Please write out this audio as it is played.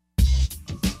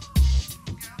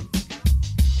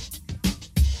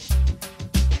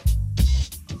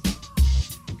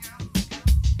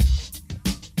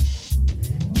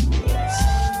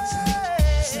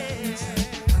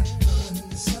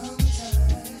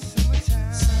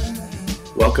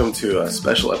Welcome to a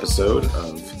special episode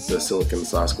of the Silicon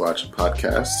Sasquatch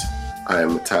podcast.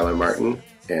 I'm Tyler Martin,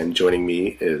 and joining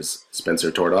me is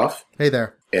Spencer Tordoff. Hey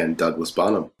there. And Douglas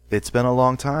Bonham. It's been a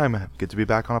long time. Good to be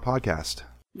back on a podcast.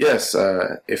 Yes,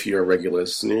 if you're a regular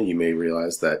listener, you may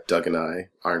realize that Doug and I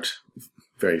aren't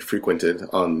very frequented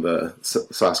on the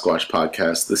Sasquatch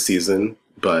podcast this season,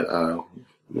 but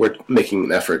we're making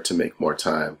an effort to make more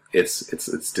time. It's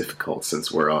difficult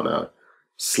since we're on a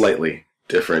slightly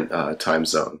different time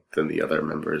zone than the other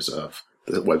members of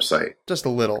the website. Just a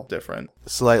little different.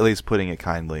 Slightly is putting it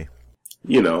kindly.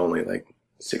 You know, only like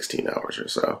 16 hours or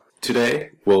so. Today,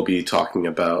 we'll be talking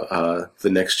about the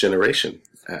next generation,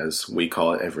 as we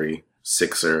call it every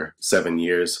 6 or 7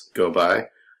 years go by.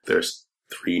 There's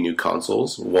 3 new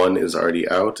consoles. 1 is already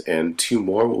out, and 2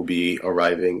 more will be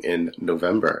arriving in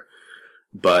November.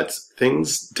 But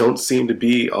things don't seem to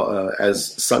be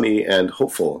as sunny and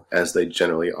hopeful as they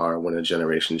generally are when a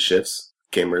generation shifts.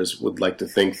 Gamers would like to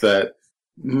think that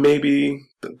maybe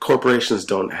the corporations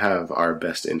don't have our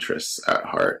best interests at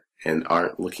heart and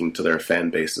aren't looking to their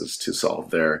fan bases to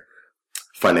solve their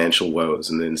financial woes,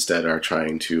 and instead are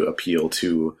trying to appeal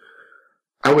to,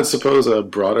 I would suppose, a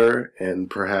broader and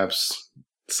perhaps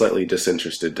slightly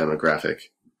disinterested demographic.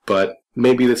 But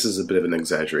maybe this is a bit of an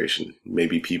exaggeration.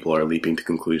 Maybe people are leaping to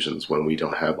conclusions when we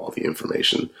don't have all the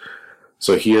information.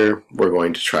 So here, we're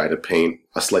going to try to paint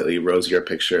a slightly rosier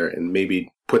picture and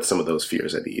maybe put some of those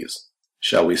fears at ease.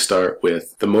 Shall we start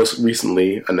with the most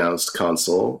recently announced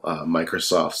console,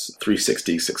 Microsoft's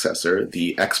 360 successor,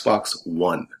 the Xbox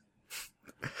One?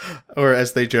 Or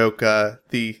as they joke,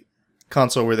 the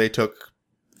console where they took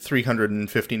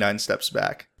 359 steps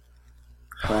back.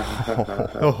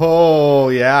 Oh,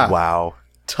 yeah. Wow.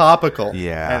 Topical.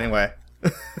 Yeah. Anyway,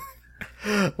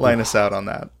 line us out on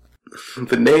that.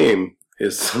 The name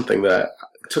is something that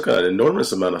took an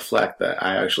enormous amount of flack that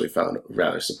I actually found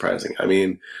rather surprising. I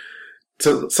mean,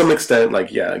 to some extent,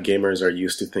 gamers are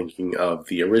used to thinking of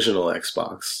the original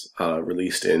Xbox,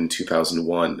 released in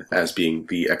 2001, as being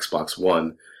the Xbox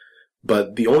One.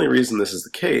 But the only reason this is the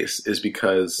case is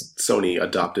because Sony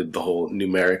adopted the whole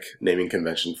numeric naming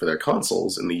convention for their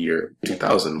consoles in the year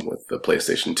 2000 with the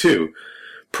PlayStation 2.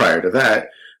 Prior to that,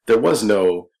 there was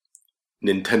no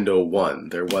Nintendo One,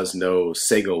 there was no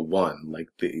Sega One. Like,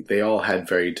 they all had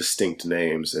very distinct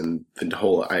names, and the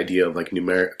whole idea of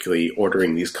numerically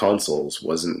ordering these consoles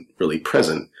wasn't really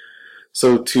present.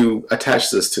 So to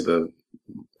attach this to the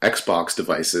Xbox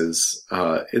devices,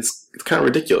 it's kind of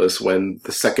ridiculous when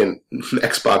the second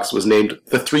Xbox was named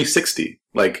the 360.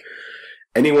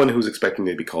 Anyone who's expecting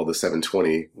to be called the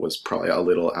 720 was probably a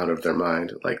little out of their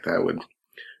mind. That would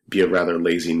be a rather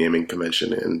lazy naming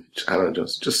convention, and I don't know,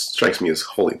 just strikes me as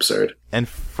wholly absurd. And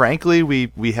frankly,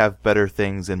 we have better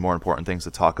things and more important things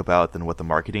to talk about than what the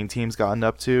marketing team's gotten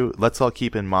up to. Let's all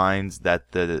keep in mind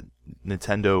that the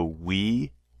Nintendo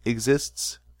Wii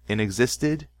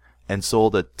existed and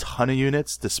sold a ton of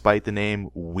units despite the name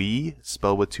Wii,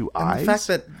 spelled with 2 I's. And the fact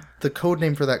that the code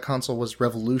name for that console was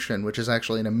Revolution, which is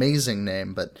actually an amazing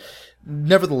name, but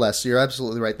nevertheless, you're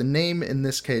absolutely right. The name in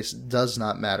this case does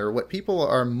not matter. What people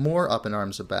are more up in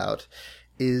arms about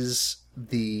is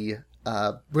the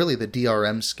really the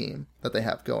DRM scheme that they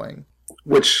have going,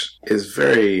 which is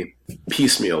very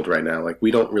piecemealed right now.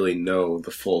 We don't really know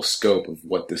the full scope of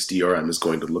what this DRM is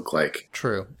going to look like.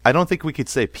 True. I don't think we could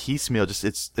say piecemeal, just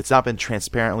it's not been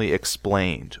transparently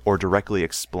explained or directly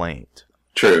explained.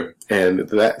 True, and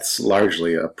that's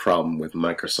largely a problem with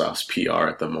Microsoft's PR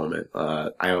at the moment.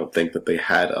 I don't think that they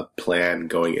had a plan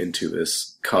going into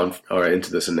this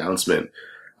into this announcement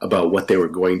about what they were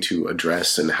going to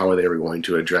address and how they were going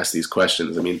to address these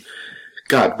questions. I mean,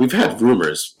 God, we've had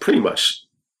rumors pretty much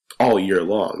all year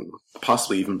long,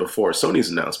 possibly even before Sony's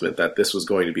announcement, that this was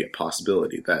going to be a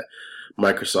possibility, that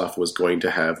Microsoft was going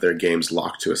to have their games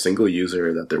locked to a single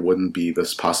user, that there wouldn't be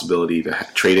this possibility to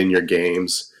trade in your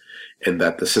games, and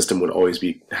that the system would always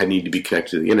need to be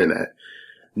connected to the internet.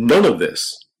 None of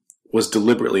this was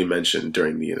deliberately mentioned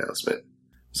during the announcement.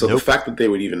 So Nope. The fact that they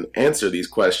would even answer these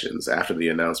questions after the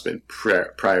announcement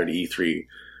prior to E3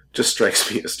 just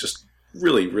strikes me as just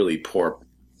really, really poor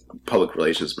public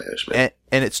relations management.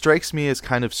 And it strikes me as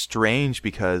kind of strange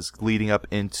because leading up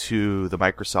into the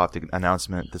Microsoft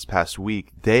announcement this past week,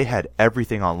 they had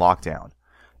everything on lockdown.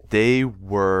 They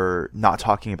were not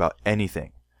talking about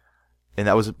anything. And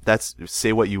that's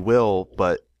say what you will,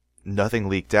 but nothing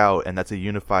leaked out, and that's a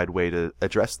unified way to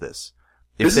address this.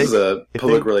 This is a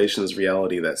public relations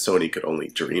reality that Sony could only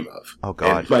dream of. Oh,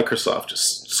 God. And Microsoft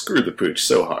just screwed the pooch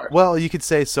so hard. Well, you could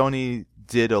say Sony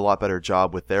did a lot better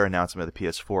job with their announcement of the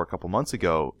PS4 a couple months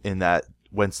ago, in that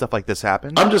when stuff like this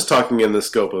happens. I'm just talking in the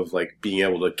scope of like being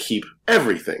able to keep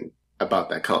everything about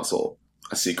that console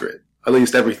a secret. At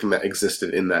least everything that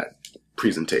existed in that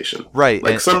presentation. Right.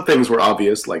 Like some things were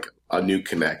obvious, like a new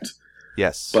Kinect.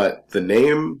 Yes. But the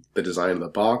name, the design of the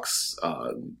box,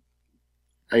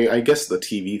 I guess the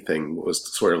TV thing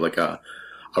was sort of like a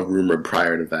rumor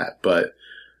prior to that. But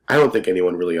I don't think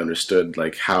anyone really understood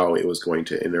like how it was going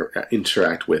to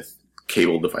interact with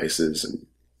cable devices and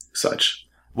such.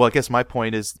 Well, I guess my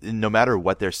point is, no matter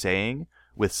what they're saying,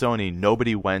 with Sony,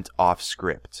 nobody went off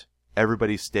script.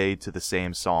 Everybody stayed to the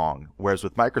same song. Whereas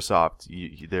with Microsoft,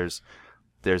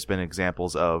 there's been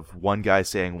examples of one guy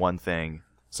saying one thing,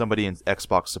 somebody in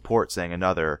Xbox support saying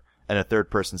another, and a third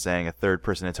person saying a third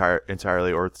person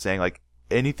entirely, or saying like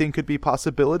anything could be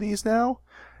possibilities now.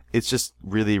 It's just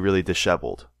really, really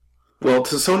disheveled. Well,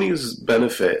 to Sony's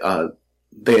benefit,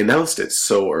 they announced it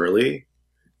so early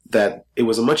that it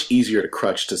was a much easier to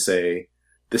crutch to say,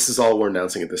 this is all we're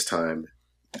announcing at this time.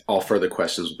 All further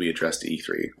questions will be addressed at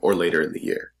E3 or later in the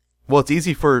year. Well, it's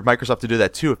easy for Microsoft to do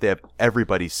that too if they have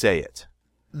everybody say it.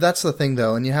 That's the thing,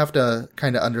 though, and you have to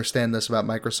kind of understand this about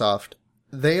Microsoft.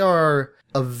 They are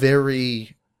a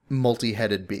very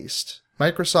multi-headed beast.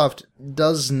 Microsoft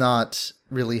does not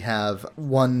really have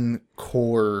one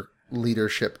core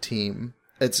leadership team.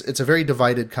 It's a very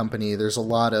divided company. There's a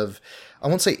lot of, I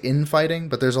won't say infighting,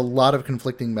 but there's a lot of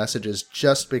conflicting messages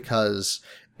just because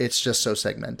it's just so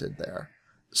segmented there.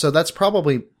 So that's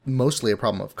probably mostly a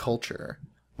problem of culture.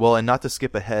 Well, and not to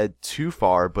skip ahead too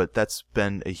far, but that's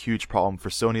been a huge problem for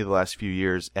Sony the last few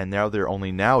years, and now they're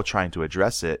only now trying to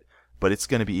address it. But it's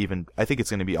going to be I think it's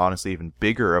going to be honestly even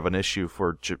bigger of an issue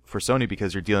for Sony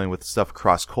because you're dealing with stuff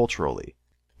cross-culturally.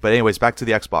 But anyways, back to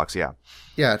the Xbox, yeah.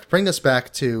 Yeah, to bring this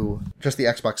back to just the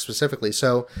Xbox specifically.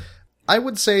 So I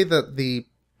would say that the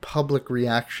public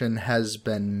reaction has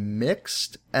been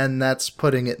mixed, and that's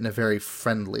putting it in a very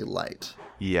friendly light.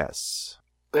 Yes.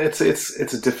 It's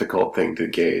a difficult thing to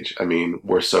gauge. I mean,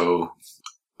 we're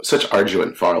such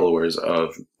arduous followers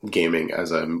of gaming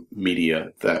as a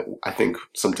media that I think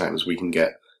sometimes we can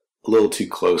get a little too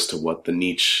close to what the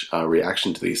niche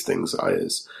reaction to these things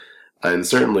is. And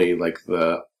certainly, like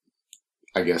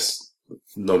I guess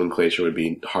nomenclature would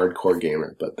be hardcore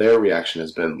gamer, but their reaction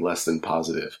has been less than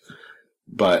positive.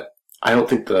 But I don't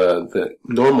think the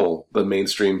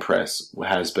mainstream press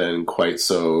has been quite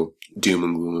so doom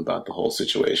and gloom about the whole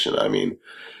situation. I mean,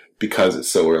 because it's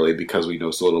so early, because we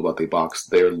know so little about the box,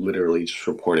 they're literally just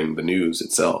reporting the news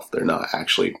itself. They're not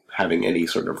actually having any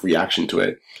sort of reaction to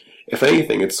it. If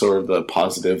anything, it's sort of the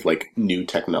positive, like, new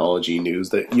technology news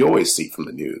that you always see from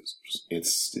the news.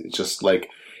 It's just like,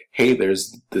 hey,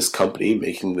 there's this company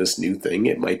making this new thing.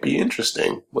 It might be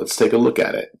interesting. Let's take a look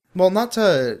at it. Well, not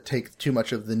to take too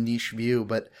much of the niche view,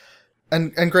 but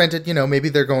and granted, maybe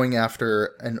they're going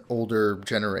after an older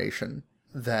generation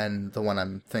than the one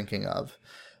I'm thinking of.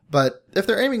 But if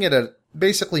they're aiming at a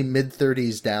basically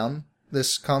mid-30s down,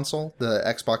 this console, the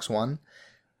Xbox One,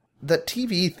 that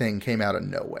TV thing came out of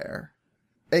nowhere.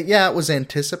 Yeah, it was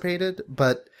anticipated,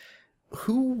 but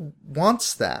who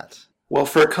wants that? Well,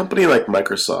 for a company like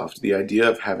Microsoft, the idea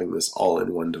of having this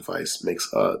all-in-one device makes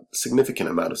a significant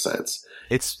amount of sense.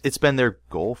 It's been their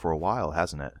goal for a while,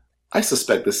 hasn't it? I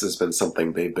suspect this has been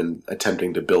something they've been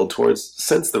attempting to build towards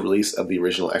since the release of the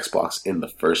original Xbox in the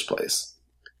first place.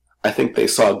 I think they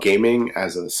saw gaming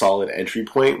as a solid entry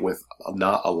point with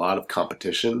not a lot of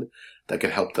competition that could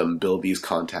help them build these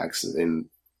contacts and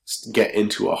get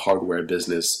into a hardware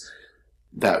business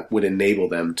that would enable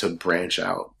them to branch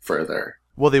out further.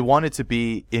 Well, they wanted to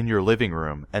be in your living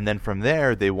room, and then from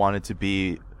there, they wanted to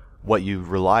be what you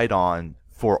relied on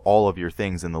for all of your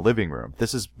things in the living room.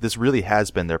 This really has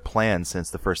been their plan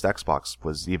since the first Xbox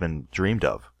was even dreamed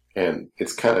of. And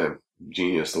it's kind of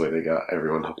genius the way they got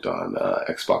everyone hooked on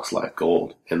Xbox Live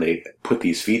Gold, and they put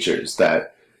these features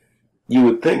that you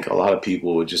would think a lot of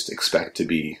people would just expect to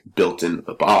be built into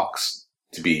the box,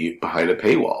 to be behind a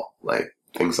paywall, like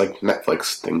things like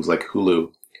Netflix, things like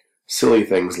Hulu, silly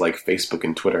things like Facebook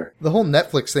and Twitter. The whole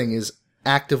Netflix thing is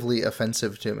actively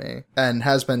offensive to me, and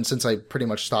has been since I pretty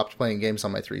much stopped playing games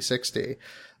on my 360.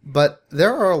 But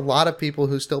there are a lot of people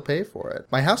who still pay for it.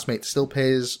 My housemate still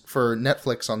pays for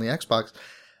Netflix on the Xbox,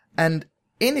 and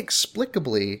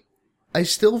inexplicably, I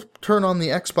still turn on the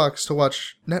Xbox to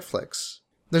watch Netflix.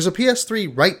 There's a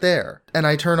PS3 right there, and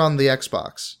I turn on the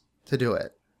Xbox to do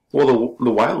it. Well,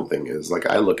 the wild thing is, like,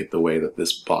 I look at the way that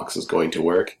this box is going to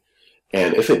work,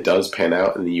 and if it does pan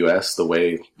out in the US the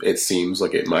way it seems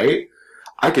like it might,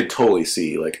 I could totally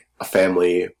see, like, a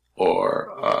family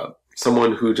or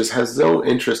someone who just has no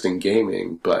interest in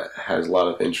gaming but has a lot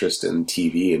of interest in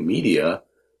TV and media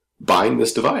buying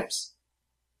this device.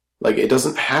 Like, it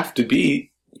doesn't have to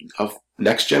be a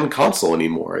next-gen console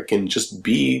anymore. It can just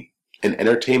be an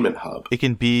entertainment hub. It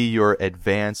can be your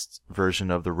advanced version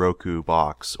of the Roku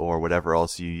box or whatever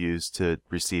else you use to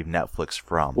receive Netflix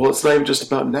from. Well, it's not even just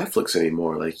about Netflix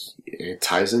anymore. Like, it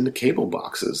ties into cable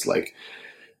boxes. Like,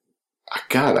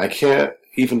 God, I can't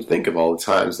even think of all the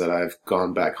times that I've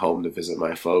gone back home to visit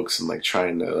my folks and like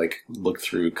trying to like look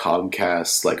through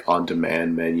Comcast's like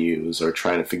on-demand menus or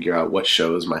trying to figure out what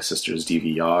shows my sister's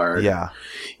DVR. Yeah.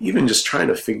 Even just trying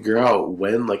to figure out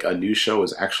when like a new show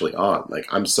is actually on. Like,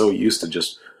 I'm so used to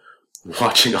just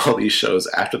watching all these shows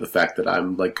after the fact that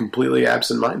I'm like completely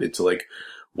absent-minded to like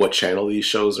what channel these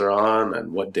shows are on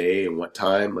and what day and what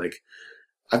time. Like,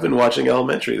 I've been watching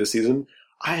Elementary this season.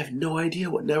 I have no idea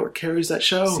what network carries that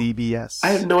show. CBS. I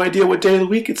have no idea what day of the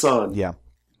week it's on. Yeah.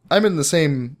 I'm in the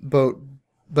same boat,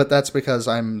 but that's because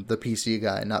I'm the PC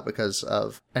guy, not because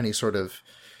of any sort of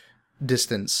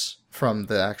distance from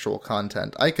the actual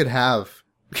content. I could have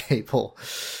cable.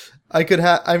 I could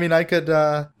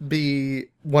be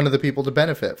one of the people to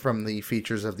benefit from the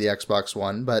features of the Xbox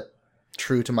One, but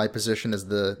true to my position as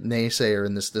the naysayer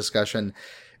in this discussion,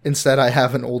 instead, I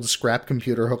have an old scrap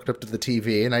computer hooked up to the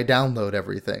TV, and I download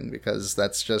everything because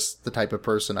that's just the type of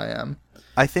person I am.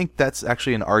 I think that's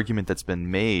actually an argument that's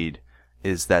been made,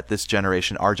 is that this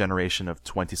generation, our generation of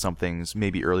 20-somethings,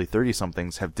 maybe early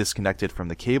 30-somethings, have disconnected from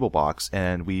the cable box,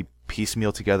 and we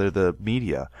piecemeal together the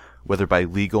media, whether by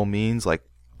legal means, like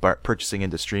purchasing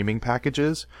into streaming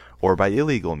packages, or by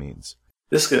illegal means.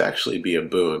 This could actually be a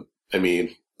boon. I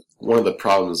mean, one of the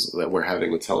problems that we're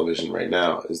having with television right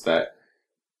now is that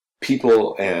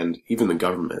people and even the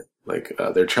government, like,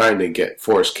 they're trying to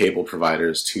force cable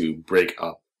providers to break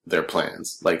up their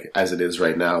plans. Like, as it is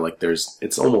right now, like,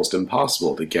 it's almost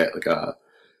impossible to get, like, a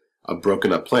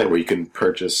broken up plan where you can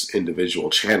purchase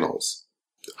individual channels.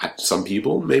 Some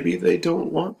people, maybe they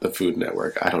don't want the Food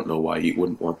Network. I don't know why you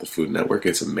wouldn't want the Food Network.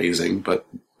 It's amazing, but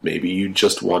maybe you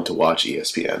just want to watch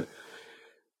ESPN.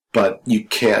 But you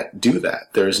can't do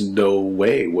that. There's no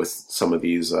way with some of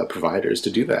these providers to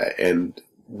do that. And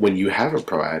when you have a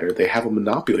provider, they have a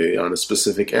monopoly on a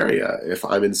specific area. If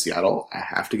I'm in Seattle, I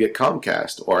have to get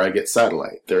Comcast or I get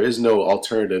satellite. There is no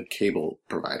alternative cable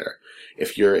provider.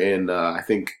 If you're in, I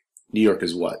think New York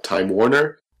is what? Time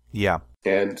Warner? Yeah.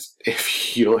 And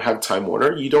if you don't have Time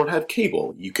Warner, you don't have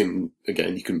cable. You can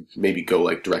maybe go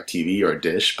like DirecTV or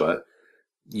Dish, but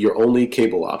your only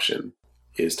cable option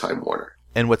is Time Warner.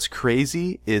 And what's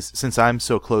crazy is, since I'm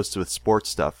so close to with sports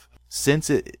stuff, since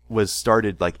it was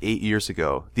started like 8 years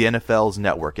ago, the NFL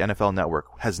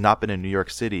Network, has not been in New York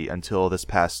City until this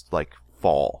past like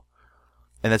fall.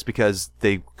 And that's because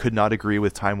they could not agree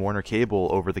with Time Warner Cable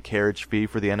over the carriage fee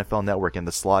for the NFL Network and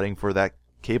the slotting for that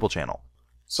cable channel.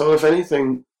 So if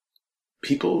anything,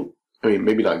 people, I mean,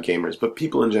 maybe not gamers, but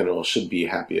people in general should be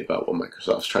happy about what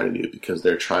Microsoft's trying to do, because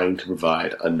they're trying to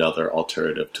provide another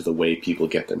alternative to the way people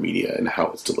get their media and how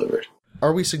it's delivered.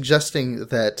 Are we suggesting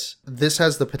that this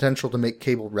has the potential to make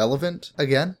cable relevant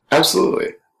again? Absolutely.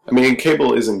 I mean,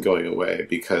 cable isn't going away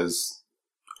because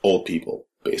old people,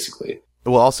 basically.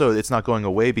 Well, also, it's not going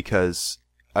away because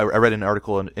I read an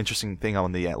article, an interesting thing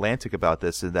on The Atlantic about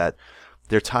this, is that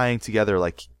they're tying together,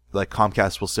 like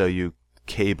Comcast will sell you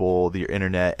cable, your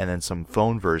internet, and then some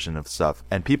phone version of stuff.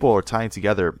 And people are tying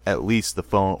together at least the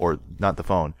phone, or not the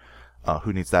phone,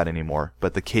 who needs that anymore,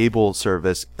 but the cable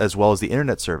service as well as the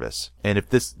internet service. And if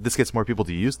this gets more people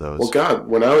to use those. Well, God,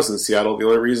 when I was in Seattle, the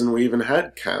only reason we even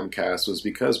had Comcast was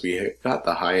because we got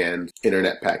the high-end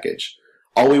internet package.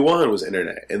 All we wanted was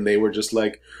internet, and they were just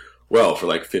like, well, for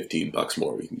like $15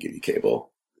 more, we can give you cable.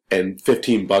 And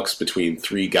 $15 between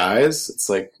three guys, it's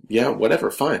like, yeah,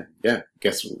 whatever, fine. Yeah,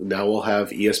 guess now we'll have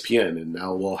ESPN, and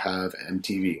now we'll have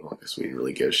MTV. Well, I guess we didn't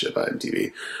really give a shit about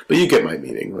MTV. But you get my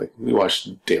meaning. Like, we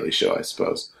watched Daily Show, I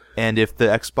suppose. And if the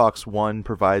Xbox One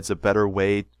provides a better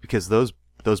way, because those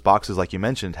boxes, like you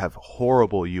mentioned, have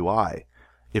horrible UI.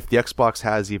 If the Xbox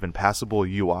has even passable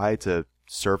UI to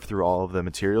surf through all of the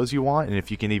materials you want, and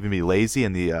if you can even be lazy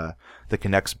and the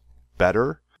Kinect's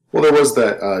better. Well, there was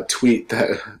that tweet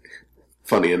that,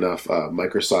 funny enough,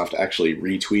 Microsoft actually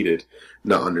retweeted,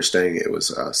 not understanding it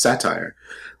was satire,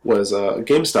 was a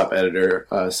GameStop editor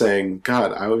saying,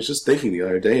 God, I was just thinking the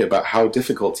other day about how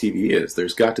difficult TV is.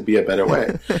 There's got to be a better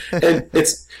way. And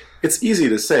it's easy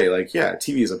to say, like, yeah,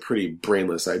 TV is a pretty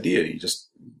brainless idea. You just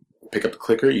pick up the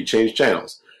clicker, you change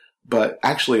channels. But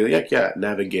actually, yeah,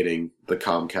 navigating the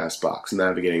Comcast box,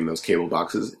 navigating those cable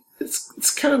boxes,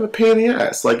 it's kind of a pain in the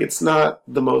ass. Like, it's not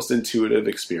the most intuitive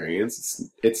experience.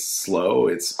 It's slow.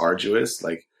 It's arduous.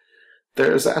 Like,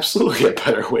 There's absolutely a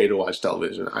better way to watch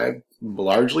television. I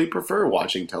largely prefer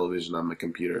watching television on my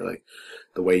computer, like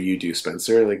the way you do,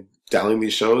 Spencer. Like downloading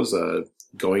these shows,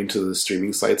 going to the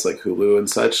streaming sites like Hulu and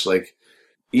such. Like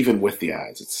even with the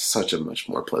ads, it's such a much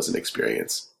more pleasant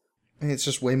experience. It's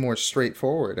just way more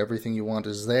straightforward. Everything you want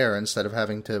is there instead of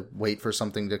having to wait for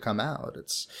something to come out.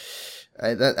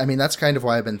 I mean, that's kind of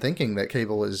why I've been thinking that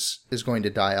cable is going to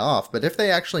die off. But if they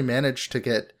actually manage to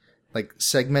get like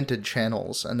segmented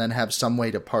channels and then have some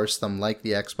way to parse them like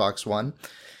the Xbox One,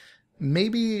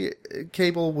 maybe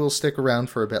cable will stick around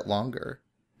for a bit longer,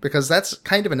 because that's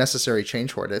kind of a necessary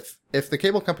change for it. If the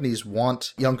cable companies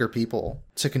want younger people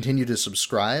to continue to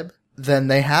subscribe, then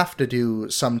they have to do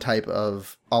some type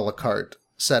of a la carte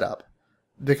setup,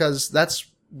 because that's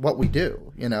what we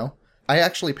do, you know? I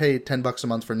actually pay $10 a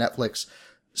month for Netflix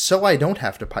so I don't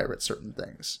have to pirate certain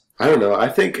things. I don't know. I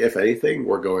think if anything,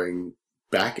 we're going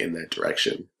back in that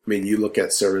direction. I mean, you look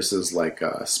at services like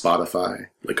Spotify,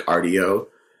 like RDO,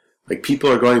 like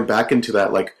people are going back into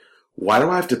that. Like, why do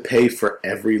I have to pay for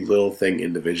every little thing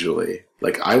individually?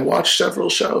 Like, I watch several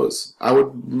shows. I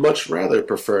would much rather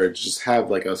prefer to just have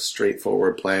like a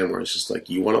straightforward plan where it's just like,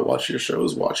 you want to watch your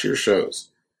shows,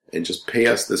 and just pay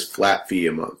us this flat fee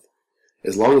a month.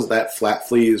 As long as that flat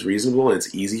fee is reasonable and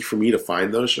it's easy for me to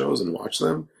find those shows and watch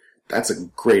them, that's a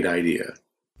great idea.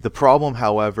 The problem,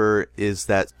 however, is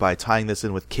that by tying this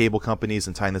in with cable companies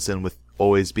and tying this in with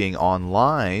always being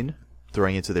online,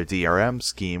 throwing into their DRM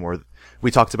scheme, or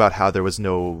we talked about how there was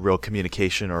no real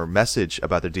communication or message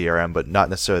about their DRM, but not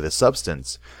necessarily the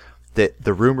substance, that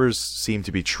the rumors seem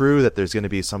to be true that there's going to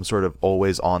be some sort of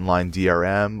always online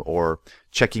DRM or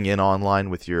checking in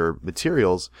online with your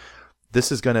materials.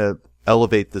 This is going to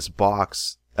elevate this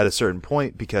box at a certain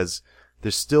point, because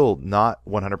there's still not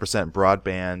 100%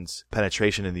 broadband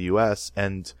penetration in the US,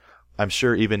 and I'm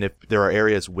sure even if there are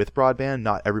areas with broadband,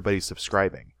 not everybody's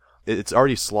subscribing. It's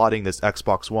already slotting this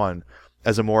Xbox One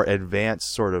as a more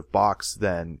advanced sort of box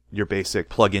than your basic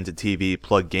plug into TV,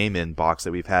 plug game in box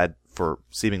that we've had for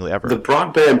seemingly ever. The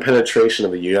broadband penetration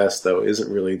of the US, though,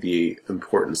 isn't really the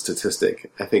important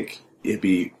statistic. I think it'd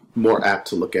be more apt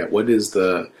to look at what is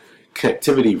the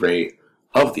connectivity rate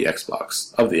of the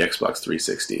Xbox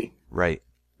 360. Right.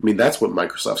 I mean, that's what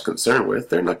Microsoft's concerned with.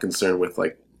 They're not concerned with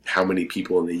like how many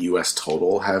people in the US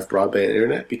total have broadband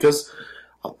internet, because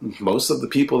most of the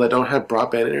people that don't have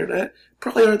broadband internet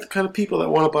probably aren't the kind of people that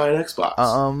want to buy an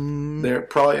Xbox. They're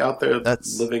probably out there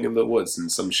living in the woods in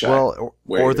some shack. Well,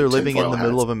 or they're living in the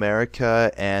middle of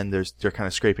America and they're kind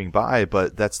of scraping by,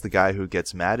 but that's the guy who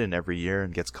gets Madden every year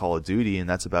and gets Call of Duty, and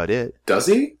that's about it. Does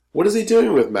he? What is he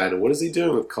doing with Madden? What is he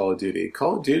doing with Call of Duty?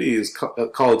 Call of Duty is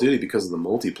Call of Duty because of the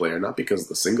multiplayer, not because of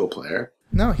the single player.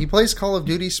 No, he plays Call of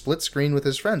Duty split screen with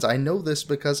his friends. I know this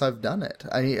because I've done it.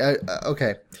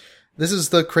 Okay. This is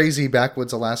the crazy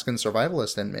backwoods Alaskan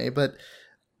survivalist in me, but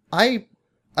I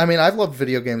mean, I've loved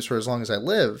video games for as long as I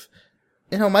live.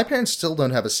 You know, my parents still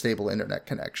don't have a stable internet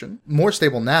connection. More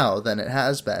stable now than it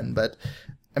has been, but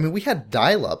I mean, we had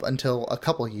dial-up until a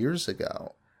couple years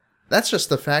ago. That's just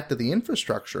the fact of the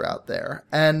infrastructure out there.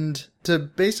 And to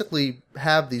basically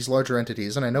have these larger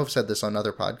entities, and I know I've said this on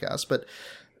other podcasts, but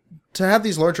to have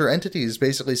these larger entities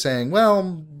basically saying,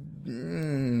 well,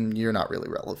 you're not really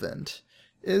relevant,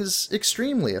 is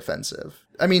extremely offensive.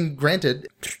 I mean, granted,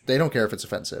 they don't care if it's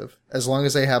offensive. As long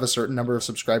as they have a certain number of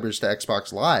subscribers to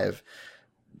Xbox Live,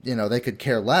 you know, they could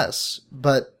care less.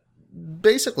 But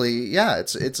basically, yeah,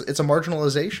 it's a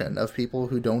marginalization of people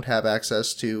who don't have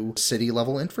access to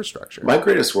city-level infrastructure. My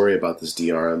greatest worry about this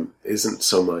DRM isn't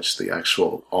so much the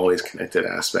actual always connected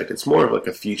aspect. It's more of like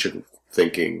a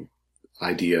future-thinking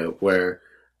idea where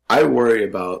I worry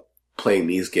about playing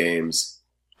these games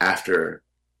after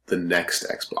the next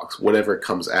Xbox, whatever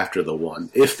comes after the one,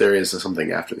 if there is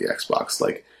something after the Xbox.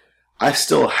 Like, I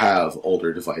still have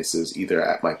older devices, either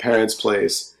at my parents'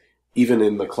 place, even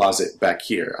in the closet back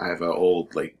here. I have an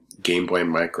old, like, Game Boy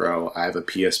Micro, I have a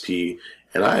PSP,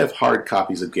 and I have hard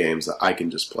copies of games that I can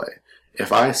just play.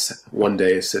 If I one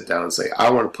day sit down and say, I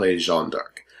want to play Jeanne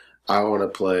d'Arc, I want to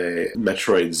play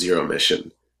Metroid Zero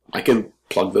Mission, I can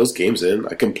plug those games in,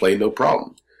 I can play no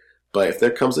problem. But if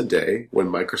there comes a day when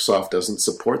Microsoft doesn't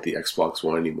support the Xbox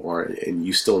One anymore and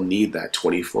you still need that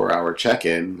 24-hour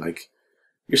check-in, like,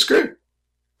 you're screwed.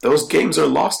 Those games are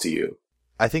lost to you.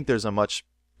 I think there's a much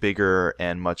bigger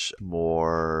and much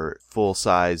more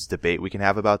full-size debate we can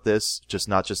have about this, just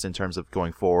not just in terms of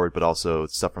going forward, but also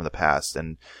stuff from the past.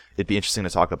 And it'd be interesting to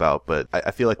talk about. But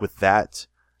I feel like with that,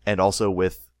 and also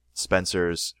with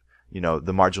Spencer's, you know,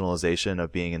 the marginalization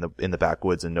of being in the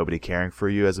backwoods and nobody caring for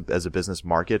you as a business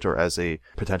market or as a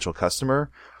potential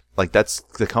customer, like, that's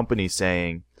the company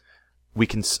saying, we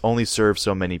can only serve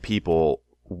so many people.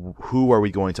 Who are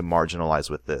we going to marginalize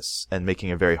with this? And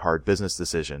making a very hard business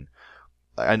decision.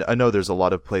 I know there's a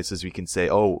lot of places we can say,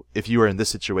 oh, if you are in this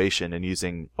situation and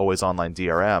using always online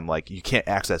DRM, like you can't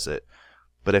access it.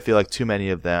 But I feel like too many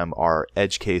of them are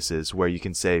edge cases where you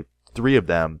can say 3 of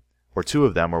them or 2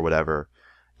 of them or whatever,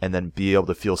 and then be able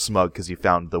to feel smug because you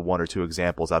found the 1 or 2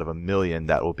 examples out of a million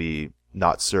that will be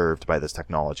not served by this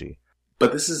technology.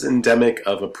 But this is endemic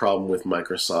of a problem with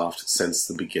Microsoft since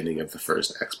the beginning of the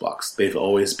first Xbox. They've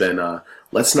always been,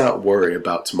 let's not worry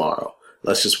about tomorrow.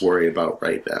 Let's just worry about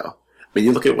right now. I mean,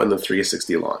 you look at when the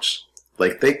 360 launched.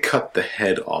 Like, they cut the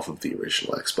head off of the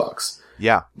original Xbox.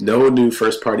 Yeah. No new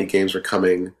first-party games were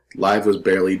coming. Live was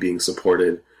barely being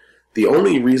supported. The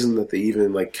only reason that they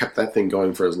even kept that thing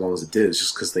going for as long as it did is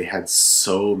just because they had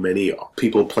so many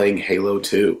people playing Halo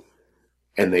 2.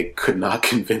 And they could not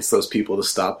convince those people to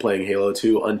stop playing Halo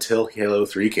 2 until Halo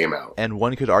 3 came out. And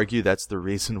one could argue that's the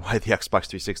reason why the Xbox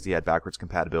 360 had backwards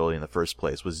compatibility in the first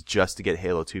place, was just to get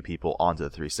Halo 2 people onto the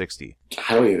 360.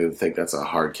 I don't even think that's a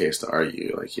hard case to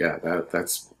argue.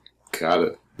 That's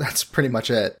gotta... That's pretty much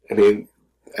it. I mean,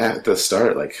 at the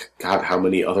start, God, how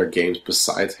many other games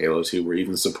besides Halo 2 were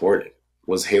even supported?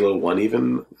 Was Halo 1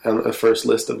 even on the first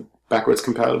list of backwards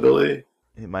compatibility?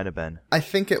 It might have been. I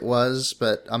think it was,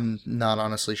 but I'm not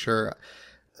honestly sure.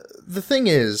 The thing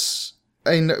is,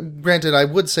 granted, I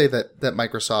would say that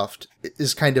Microsoft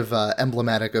is kind of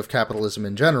emblematic of capitalism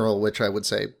in general, which I would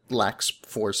say lacks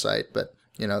foresight, but,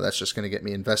 that's just going to get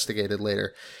me investigated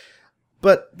later.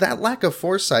 But that lack of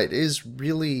foresight is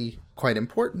really quite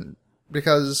important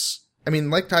because,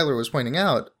 like Tyler was pointing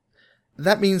out,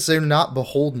 that means they're not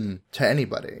beholden to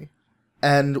anybody.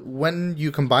 And when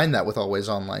you combine that with always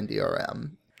online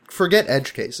DRM, forget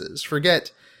edge cases,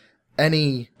 forget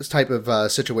any type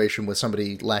of situation with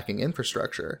somebody lacking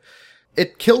infrastructure.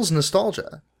 It kills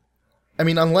nostalgia.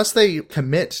 Unless they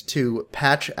commit to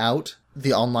patch out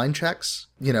the online checks,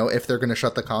 if they're going to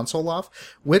shut the console off,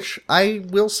 which I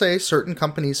will say certain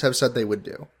companies have said they would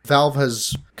do. Valve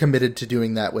has committed to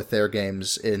doing that with their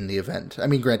games in the event.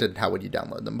 Granted, how would you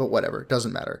download them? But whatever, it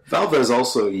doesn't matter. Valve has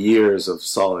also years of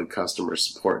solid customer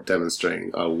support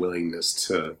demonstrating a willingness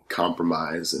to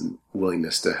compromise and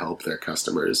willingness to help their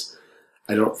customers.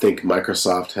 I don't think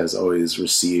Microsoft has always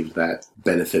received that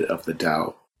benefit of the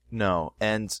doubt. No,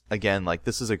 and again,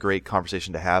 this is a great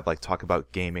conversation to have, talk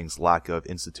about gaming's lack of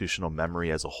institutional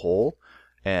memory as a whole,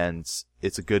 and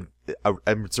it's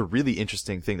a really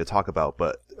interesting thing to talk about,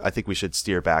 but I think we should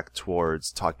steer back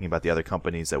towards talking about the other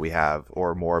companies that we have,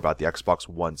 or more about the Xbox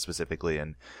One specifically,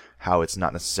 and how it's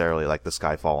not necessarily the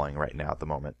sky falling right now at the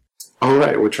moment. All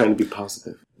right, we're trying to be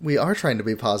positive. We are trying to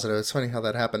be positive. It's funny how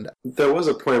that happened. There was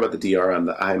a point about the DRM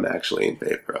that I'm actually in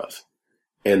favor of,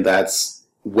 and that's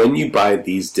when you buy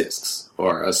these discs,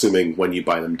 or assuming when you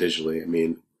buy them digitally,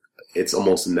 it's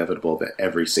almost inevitable that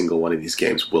every single one of these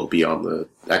games will be on the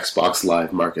Xbox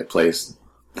Live Marketplace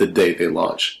the day they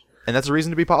launch. And that's a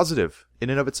reason to be positive in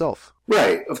and of itself.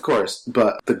 Right, of course.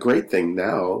 But the great thing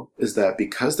now is that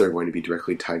because they're going to be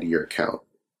directly tied to your account,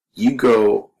 you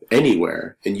go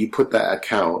anywhere and you put that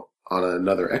account on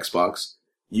another Xbox,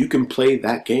 you can play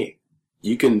that game.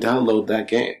 You can download that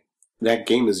game. That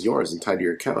game is yours and tied to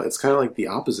your account. It's kind of like the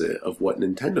opposite of what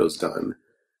Nintendo's done,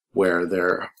 where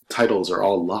their titles are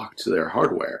all locked to their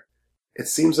hardware. It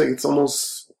seems like it's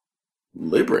almost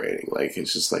liberating.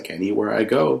 It's just anywhere I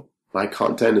go, my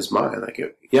content is mine.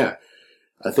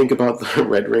 I think about the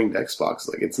red-ringed Xbox.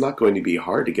 It's not going to be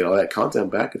hard to get all that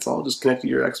content back. It's all just connected to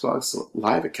your Xbox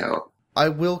Live account. I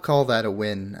will call that a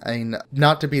win.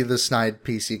 Not to be the snide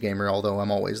PC gamer, although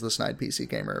I'm always the snide PC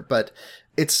gamer, but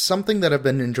it's something that I've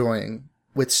been enjoying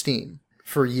with Steam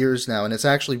for years now, and it's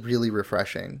actually really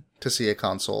refreshing to see a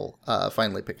console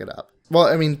finally pick it up. Well,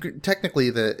 technically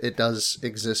it does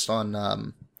exist on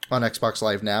Xbox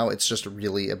Live now. It's just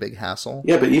really a big hassle.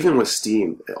 Yeah, but even with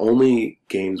Steam, only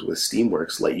games with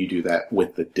Steamworks let you do that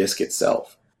with the disc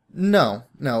itself. No.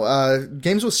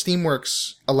 Games with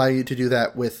Steamworks allow you to do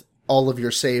that with all of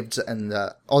your saves and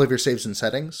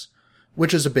settings,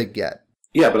 which is a big get.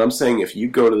 Yeah, but I'm saying if you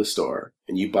go to the store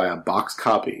and you buy a box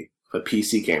copy of a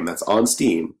PC game that's on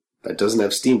Steam that doesn't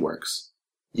have Steamworks,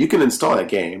 you can install that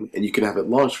game and you can have it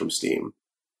launched from Steam,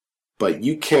 but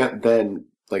you can't then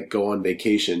go on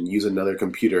vacation, use another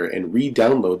computer, and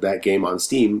re-download that game on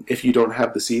Steam if you don't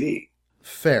have the CD.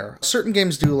 Fair. Certain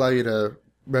games do allow you to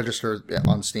register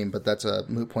on Steam, but that's a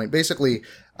moot point. Basically,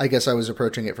 I guess I was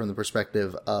approaching it from the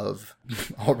perspective of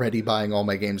already buying all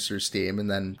my games through Steam,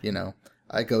 and then,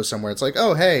 I go somewhere, it's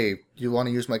oh, hey, you want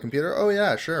to use my computer? Oh,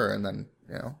 yeah, sure. And then,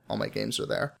 all my games are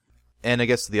there. And I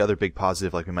guess the other big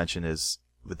positive, like we mentioned, is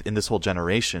within this whole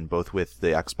generation, both with the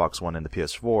Xbox One and the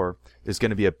PS4, there's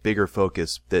going to be a bigger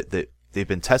focus that they've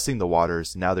been testing the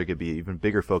waters. Now they're going to be even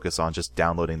bigger focus on just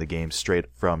downloading the game straight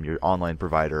from your online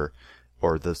provider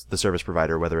or the service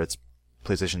provider, whether it's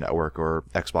PlayStation Network or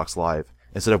Xbox Live,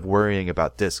 instead of worrying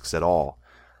about discs at all.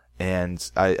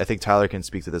 And I think Tyler can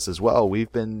speak to this as well.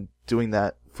 We've been doing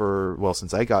that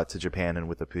since I got to Japan and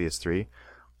with the PS3.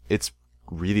 It's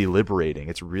really liberating.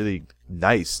 It's really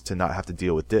nice to not have to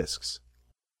deal with discs.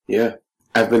 Yeah.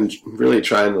 I've been really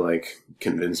trying to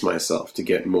convince myself to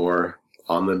get more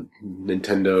on the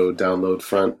Nintendo download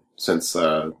front, since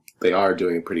they are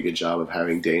doing a pretty good job of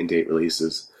having day-and-date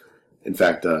releases. In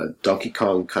fact, Donkey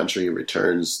Kong Country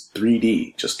Returns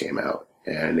 3D just came out,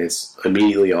 and it's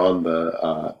immediately on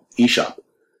the eShop.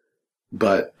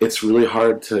 But it's really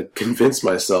hard to convince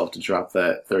myself to drop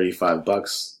that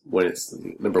 $35 when it's,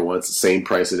 number one, it's the same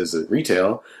price it is at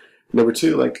retail. Number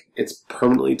two, it's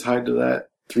permanently tied to that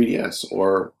 3DS,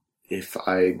 or if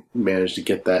I manage to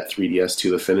get that 3DS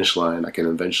to the finish line, I can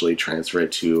eventually transfer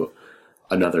it to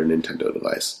another Nintendo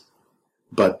device.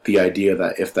 But the idea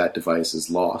that if that device is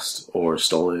lost or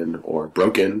stolen or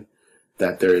broken,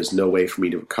 that there is no way for me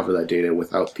to recover that data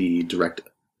without the direct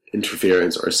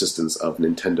interference or assistance of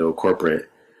Nintendo corporate,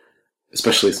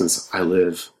 especially since I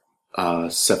live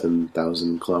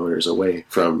 7,000 kilometers away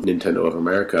from Nintendo of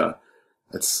America,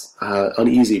 that's an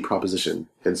uneasy proposition.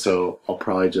 And so I'll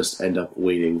probably just end up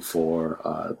waiting for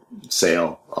a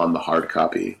sale on the hard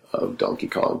copy of Donkey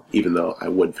Kong, even though I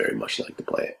would very much like to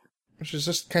play it. Which is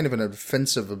just kind of an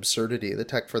offensive absurdity. The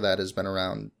tech for that has been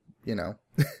around,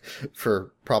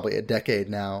 for probably a decade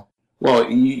now.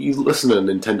 Well, you listen to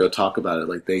Nintendo talk about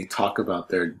it, they talk about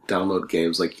their download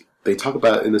games, they talk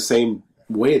about it in the same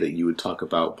way that you would talk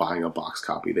about buying a box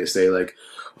copy. They say,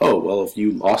 oh, well, if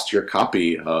you lost your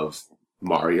copy of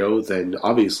Mario, then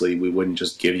obviously we wouldn't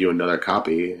just give you another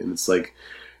copy. And it's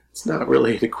it's not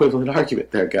really an equivalent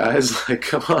argument there, guys.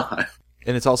 Come on.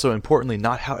 And it's also, importantly,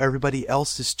 not how everybody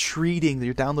else is treating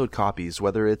your download copies,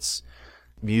 whether it's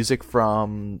music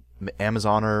from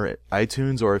Amazon or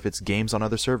iTunes, or if it's games on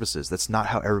other services. That's not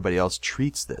how everybody else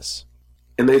treats this.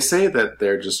 And they say that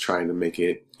they're just trying to make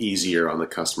it easier on the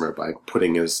customer by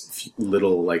putting as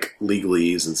little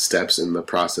legalese and steps in the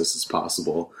process as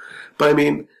possible. But I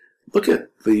mean, look at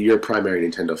your primary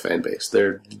Nintendo fan base.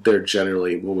 They're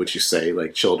generally, what would you say,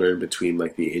 children between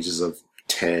the ages of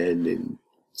 10 and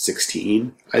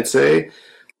 16, I'd say.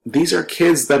 These are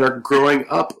kids that are growing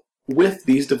up with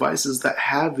these devices that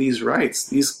have these rights.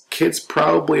 These kids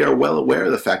probably are well aware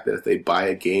of the fact that if they buy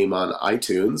a game on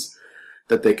iTunes,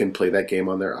 that they can play that game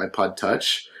on their iPod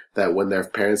Touch, that when their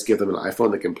parents give them an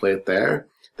iPhone, they can play it there,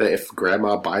 that if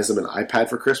grandma buys them an iPad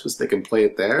for Christmas, they can play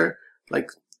it there.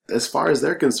 As far as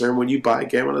they're concerned, when you buy a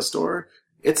game on a store,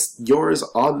 it's yours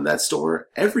on that store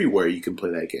everywhere you can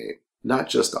play that game, not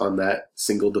just on that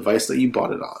single device that you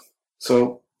bought it on.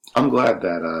 So I'm glad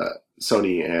that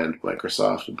Sony and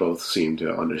Microsoft both seem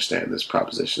to understand this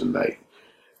proposition that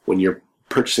when you're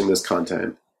purchasing this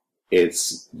content,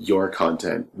 it's your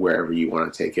content wherever you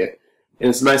want to take it. And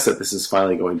it's nice that this is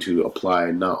finally going to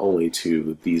apply not only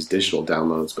to these digital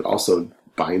downloads, but also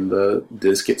buying the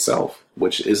disc itself,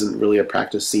 which isn't really a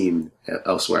practice seen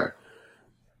elsewhere.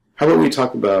 How about we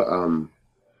talk about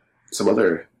some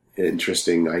other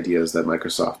interesting ideas that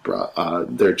Microsoft brought?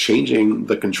 They're changing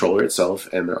the controller itself,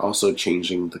 and they're also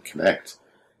changing the Kinect.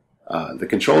 The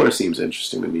controller seems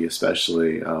interesting to me,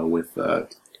 especially with they're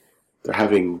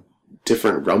having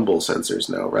different rumble sensors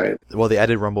now, right? Well, they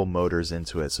added rumble motors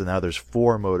into it, so now there's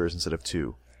 4 motors instead of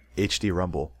 2. HD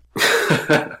rumble.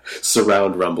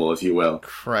 Surround rumble, if you will.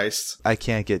 Christ. I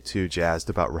can't get too jazzed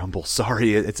about rumble.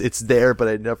 Sorry, it's there, but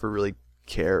I never really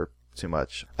care too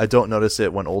much. I don't notice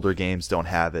it when older games don't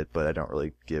have it, but I don't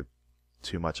really give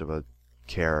too much of a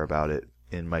care about it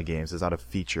in my games. It's not a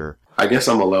feature. I guess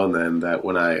I'm alone then, that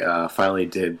when I finally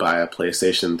did buy a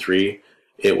PlayStation 3,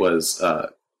 it was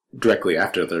directly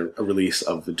after the release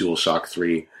of the DualShock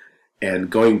 3.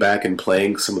 And going back and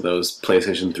playing some of those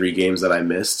PlayStation 3 games that I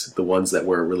missed, the ones that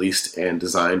were released and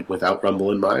designed without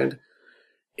Rumble in mind,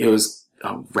 it was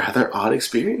a rather odd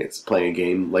experience playing a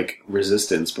game like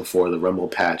Resistance before the Rumble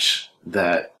patch,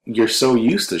 that you're so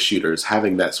used to shooters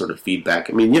having that sort of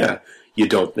feedback. I mean, yeah, you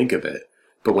don't think of it,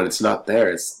 but when it's not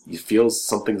there, you feel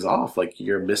something's off, like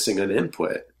you're missing an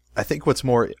input. I think what's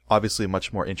obviously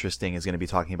much more interesting is going to be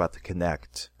talking about the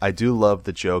Kinect. I do love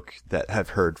the joke that I've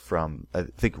heard from, I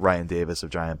think, Ryan Davis of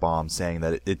Giant Bomb, saying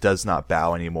that it does not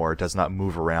bow anymore, it does not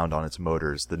move around on its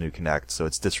motors, the new Kinect, so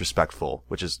it's disrespectful,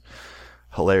 which is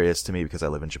hilarious to me because I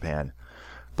live in Japan.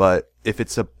 But if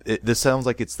this sounds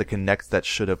like it's the Kinect that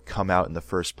should have come out in the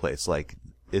first place.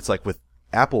 It's like with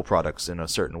Apple products in a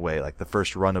certain way. Like the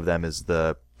first run of them is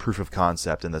the proof of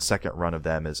concept, and the second run of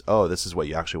them is, oh, this is what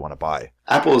you actually want to buy.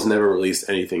 Apple has never released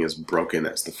anything as broken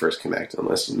as the first Kinect,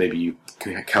 unless maybe you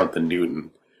can count the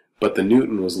Newton. But the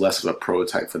Newton was less of a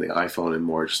prototype for the iPhone and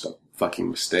more just a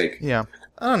fucking mistake. Yeah.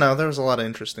 I don't know. There was a lot of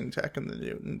interesting tech in the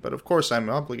Newton, but of course I'm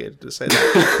obligated to say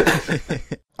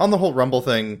that. On the whole Rumble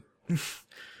thing,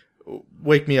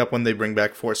 wake me up when they bring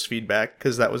back force feedback,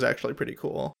 because that was actually pretty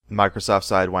cool. Microsoft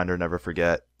Sidewinder, never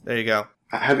forget. There you go.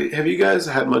 Have you guys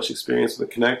had much experience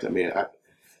with Kinect? I mean,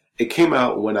 it came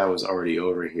out when I was already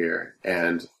over here,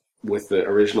 and with the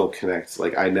original Kinect,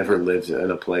 like I never lived in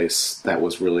a place that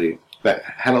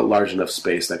had a large enough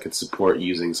space that could support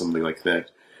using something like Kinect.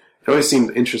 It always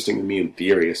seemed interesting to me in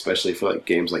theory, especially for like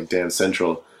games like Dance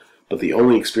Central. But the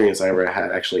only experience I ever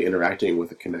had actually interacting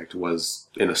with a Kinect was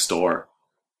in a store,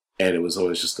 and it was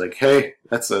always just like, "Hey,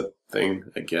 that's a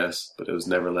thing, I guess." But it was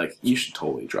never like, "You should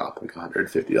totally drop like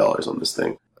 $150 on this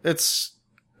thing." It's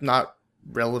not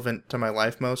relevant to my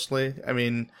life mostly. I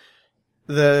mean,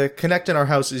 the Kinect in our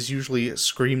house is usually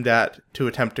screamed at to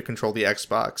attempt to control the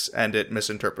Xbox, and it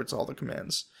misinterprets all the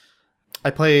commands.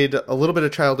 I played a little bit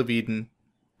of Child of Eden,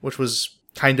 which was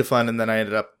kind of fun, and then I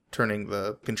ended up turning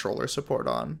the controller support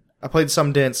on. I played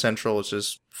some Dance Central, which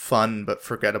is fun but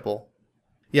forgettable.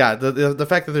 Yeah, the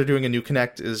fact that they're doing a new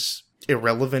Kinect is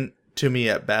irrelevant to me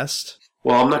at best.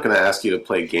 Well, I'm not going to ask you to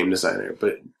play Game Designer,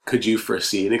 but could you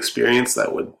foresee an experience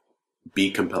that would be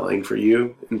compelling for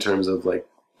you in terms of like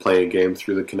playing a game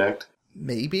through the Kinect?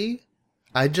 Maybe.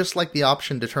 I'd just like the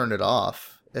option to turn it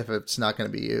off if it's not going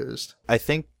to be used. I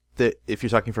think that if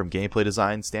you're talking from gameplay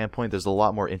design standpoint, there's a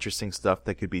lot more interesting stuff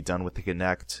that could be done with the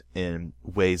Kinect in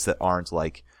ways that aren't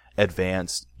like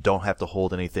advanced, don't have to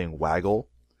hold anything, waggle.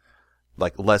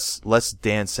 Like less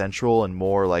Dance Central and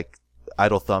more like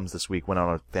Idle Thumbs this week went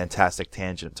on a fantastic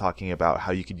tangent talking about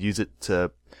how you could use it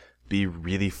to be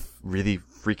really, really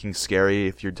freaking scary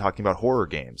if you're talking about horror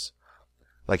games.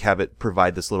 Like have it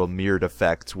provide this little mirrored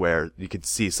effect where you could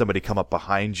see somebody come up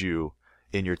behind you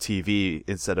in your TV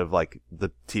instead of like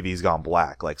the TV's gone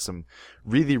black. Like some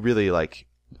really, really like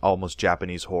almost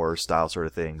Japanese horror style sort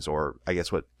of things, or I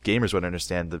guess what gamers would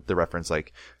understand the reference,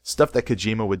 like stuff that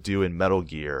Kojima would do in Metal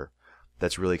Gear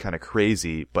that's really kind of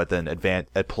crazy, but then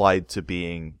applied to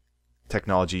being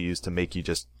technology used to make you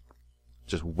just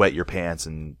wet your pants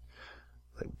and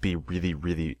like, be really,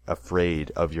 really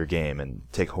afraid of your game and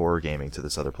take horror gaming to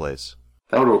this other place.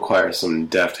 That would require some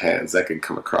deft hands. That could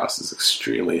come across as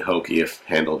extremely hokey if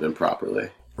handled improperly.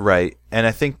 Right. And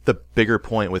I think the bigger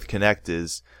point with Kinect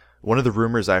is one of the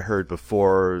rumors I heard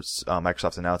before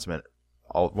Microsoft's announcement,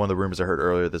 one of the rumors I heard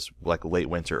earlier this like late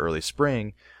winter, early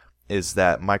spring, is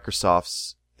that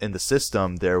Microsoft's in the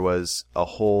system there was a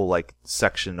whole like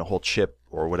section, a whole chip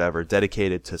or whatever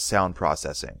dedicated to sound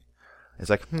processing. It's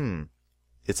like,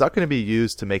 it's not going to be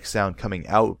used to make sound coming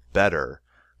out better,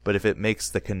 but if it makes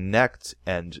the Kinect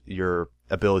and your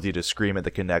ability to scream at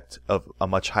the Kinect of a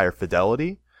much higher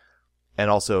fidelity, and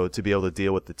also to be able to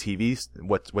deal with the TV,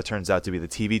 what turns out to be the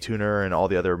TV tuner and all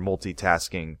the other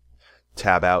multitasking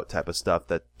tab out type of stuff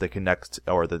that the Kinect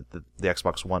or the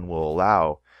Xbox One will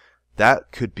allow,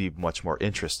 that could be much more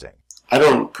interesting. I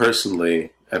don't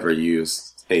personally ever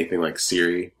use anything like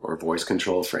Siri or voice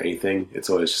control for anything. It's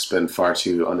always just been far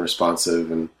too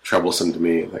unresponsive and troublesome to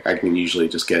me. Like I can usually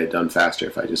just get it done faster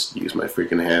if I just use my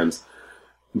freaking hands.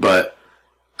 But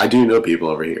I do know people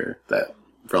over here that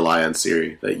rely on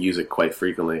Siri, that use it quite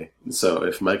frequently. And so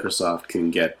if Microsoft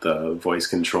can get the voice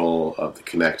control of the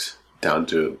Kinect down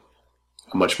to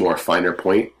a much more finer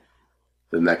point,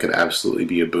 then that could absolutely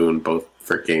be a boon both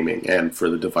for gaming and for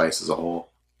the device as a whole.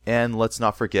 And let's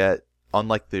not forget,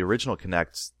 unlike the original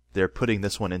Kinects, they're putting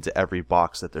this one into every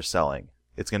box that they're selling.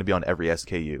 It's going to be on every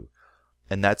SKU.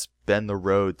 And that's been the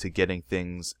road to getting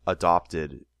things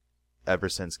adopted ever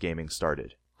since gaming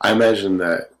started. I imagine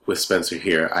that with Spencer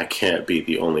here, I can't be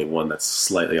the only one that's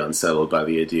slightly unsettled by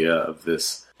the idea of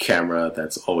this camera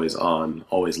that's always on,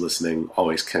 always listening,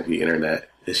 always connected to the internet.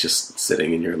 It's just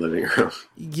sitting in your living room.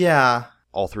 Yeah.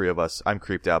 All three of us. I'm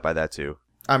creeped out by that too.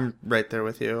 I'm right there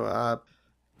with you.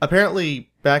 Apparently,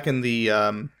 back in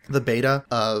the beta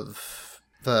of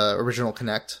the original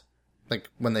Kinect, like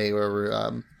when they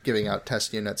were giving out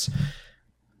test units,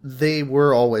 they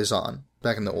were always on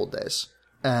back in the old days.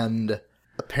 And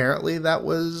apparently that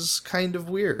was kind of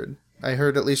weird. I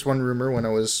heard at least one rumor when I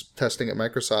was testing at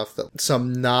Microsoft that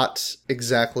some not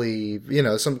exactly,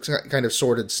 some kind of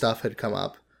sorted stuff had come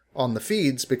up on the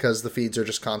feeds because the feeds are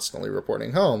just constantly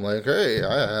reporting home. Like, hey,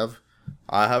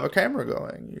 I have a camera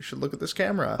going. You should look at this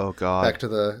camera. Oh, God. Back to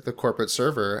the corporate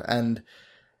server. And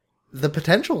the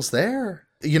potential's there.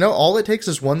 You know, all it takes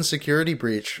is one security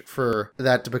breach for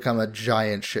that to become a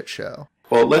giant shit show.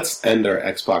 Well, let's end our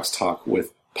Xbox talk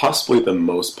with possibly the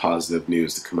most positive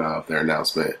news to come out of their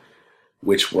announcement,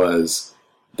 which was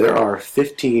there are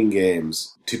 15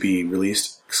 games to be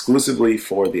released exclusively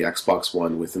for the Xbox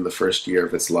One within the first year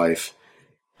of its life,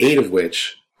 8 of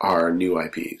which are new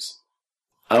IPs.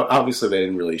 Obviously, they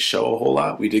didn't really show a whole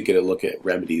lot. We did get a look at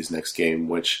Remedy's next game,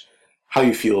 which, how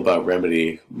you feel about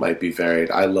Remedy might be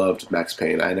varied. I loved Max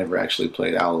Payne. I never actually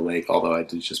played Alan Wake, although I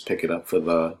did just pick it up for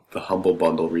the Humble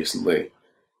Bundle recently.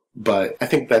 But I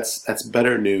think that's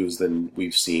better news than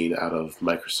we've seen out of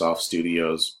Microsoft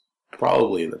Studios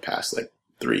probably in the past,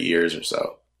 3 years or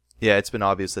so. Yeah, it's been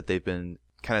obvious that they've been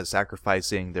kind of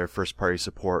sacrificing their first-party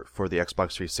support for the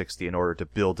Xbox 360 in order to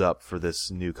build up for this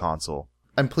new console.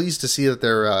 I'm pleased to see that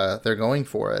they're going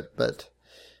for it, but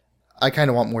I kind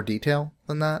of want more detail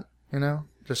than that, you know?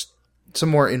 Just some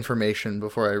more information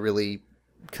before I really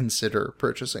consider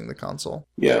purchasing the console.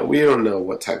 Yeah, we don't know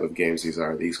what type of games these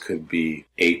are. These could be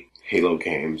 8 Halo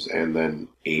games and then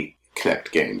 8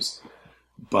 Kinect games.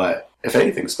 But if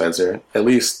anything, Spencer, at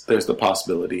least there's the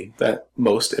possibility that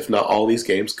most, if not all, these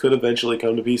games could eventually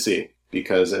come to PC,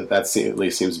 because that at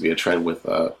least seems to be a trend with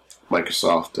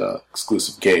Microsoft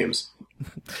exclusive games.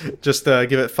 Just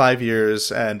give it 5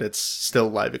 years and it's still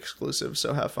live exclusive,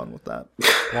 so have fun with that.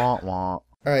 Wah, wah.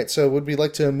 All right, so would we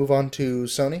like to move on to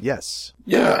Sony? Yes.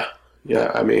 Yeah.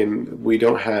 I mean, we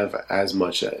don't have as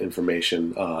much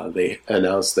information. They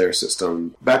announced their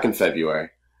system back in February,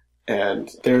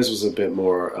 and theirs was a bit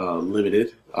more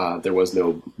limited. There was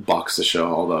no box to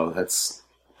show, although that's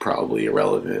probably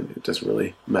irrelevant. It doesn't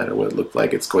really matter what it looked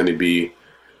like. It's going to be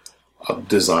a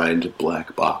designed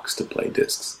black box to play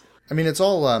discs. I mean, it's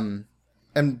all, and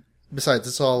besides,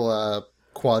 it's all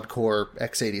quad-core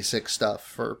x86 stuff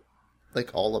for,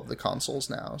 all of the consoles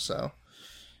now, so...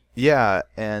 Yeah,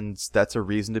 and that's a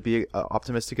reason to be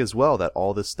optimistic as well, that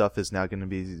all this stuff is now going to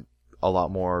be a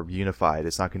lot more unified.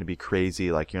 It's not going to be crazy,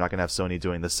 you're not going to have Sony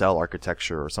doing the cell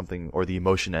architecture or something, or the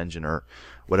Emotion Engine, or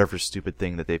whatever stupid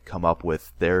thing that they've come up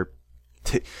with.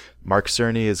 Mark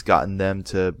Cerny has gotten them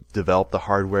to develop the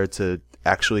hardware to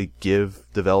actually give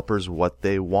developers what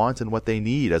they want and what they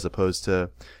need, as opposed to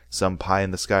some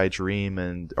pie-in-the-sky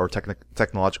dream or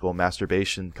technological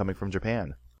masturbation coming from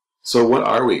Japan. So what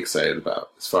are we excited about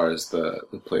as far as the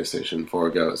PlayStation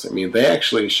 4 goes? I mean, they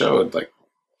actually showed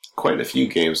quite a few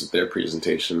games at their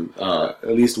presentation. At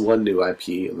least one new IP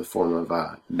in the form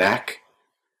of Knack,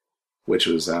 which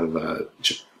was out of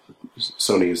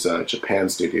Sony's Japan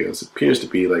studios. It appears to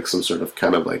be some sort of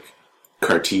kind of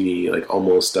cartoony,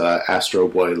 almost Astro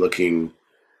Boy looking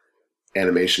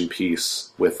animation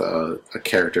piece with a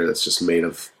character that's just made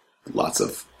of lots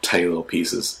of tiny little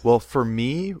pieces. Well, for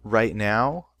me right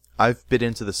now, I've bit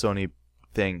into the Sony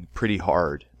thing pretty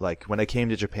hard. When I came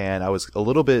to Japan, I was a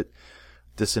little bit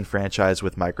disenfranchised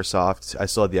with Microsoft. I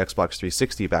still had the Xbox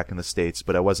 360 back in the States,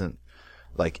 but I wasn't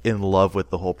in love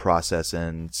with the whole process,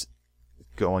 and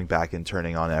going back and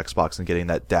turning on Xbox and getting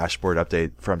that dashboard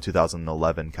update from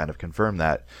 2011 kind of confirmed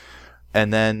that.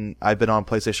 And then I've been on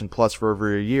PlayStation Plus for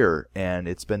over a year, and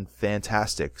it's been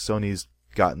fantastic. Sony's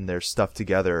gotten their stuff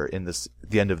together in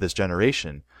the end of this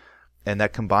generation. And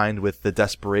that combined with the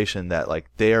desperation that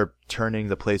they are turning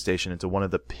the PlayStation into one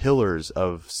of the pillars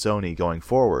of Sony going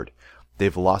forward.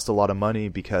 They've lost a lot of money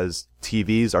because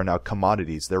TVs are now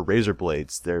commodities. They're razor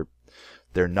blades. They're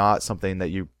not something that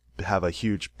you have a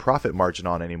huge profit margin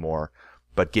on anymore.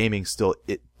 But gaming still,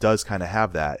 it does kind of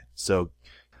have that. So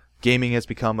gaming has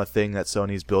become a thing that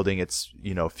Sony's building its,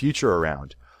 future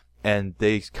around. And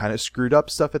they kind of screwed up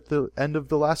stuff at the end of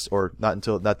the last, or not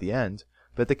the end,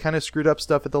 but they kind of screwed up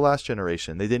stuff at the last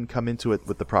generation. They didn't come into it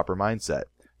with the proper mindset.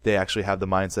 They actually have the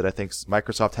mindset I think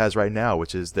Microsoft has right now,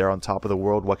 which is they're on top of the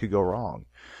world, what could go wrong?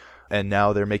 And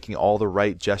now they're making all the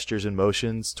right gestures and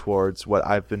motions towards what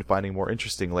I've been finding more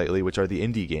interesting lately, which are the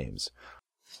indie games.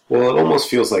 Well, it almost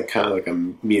feels kind of like a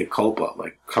mea culpa,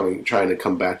 trying to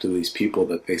come back to these people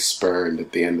that they spurned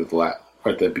at the end of or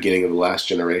at the beginning of the last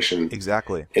generation.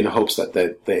 Exactly. In hopes that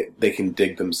they can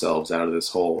dig themselves out of this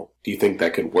hole. Do you think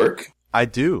that could work? I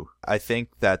do. I think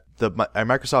that the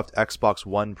Microsoft Xbox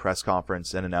One press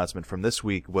conference and announcement from this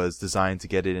week was designed to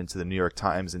get it into the New York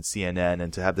Times and CNN,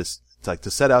 and to have this,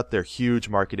 to set out their huge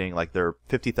marketing, their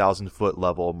 50,000 foot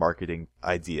level marketing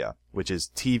idea, which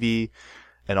is TV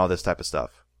and all this type of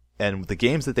stuff. And the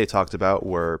games that they talked about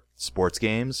were sports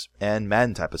games and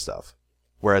Madden type of stuff.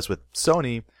 Whereas with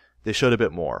Sony, they showed a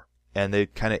bit more, and they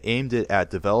kind of aimed it at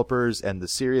developers and the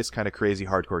serious kind of crazy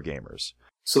hardcore gamers.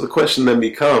 So the question then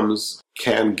becomes,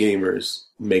 can gamers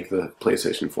make the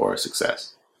PlayStation 4 a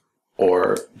success?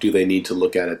 Or do they need to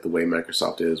look at it the way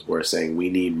Microsoft is, where saying we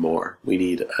need more? We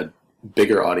need a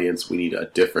bigger audience. We need a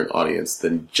different audience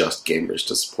than just gamers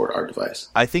to support our device.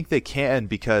 I think they can,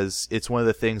 because it's one of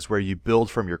the things where you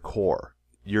build from your core.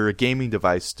 You're a gaming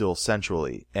device still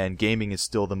centrally, and gaming is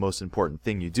still the most important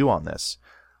thing you do on this.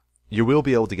 You will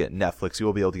be able to get Netflix, you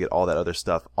will be able to get all that other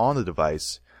stuff on the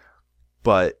device,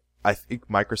 but I think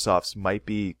Microsoft's might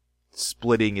be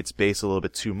splitting its base a little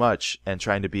bit too much and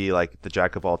trying to be like the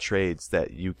jack of all trades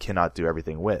that you cannot do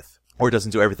everything with. Or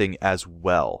doesn't do everything as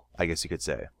well, I guess you could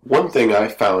say. One thing I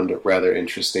found rather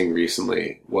interesting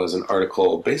recently was an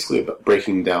article basically about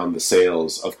breaking down the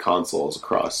sales of consoles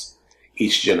across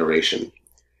each generation.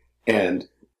 And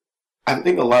I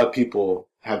think a lot of people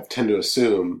tend to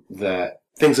assume that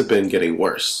things have been getting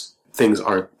worse. Things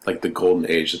aren't like the golden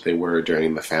age that they were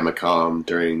during the Famicom,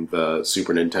 during the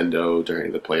Super Nintendo,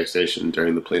 during the PlayStation,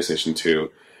 during the PlayStation 2.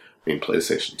 I mean,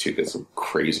 PlayStation 2 gets some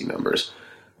crazy numbers.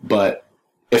 But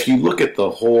if you look at the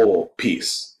whole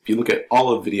piece, if you look at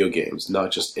all of video games,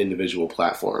 not just individual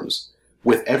platforms,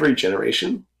 with every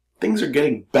generation, things are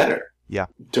getting better. Yeah.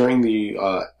 During the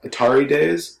Atari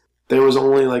days, there was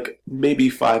only like maybe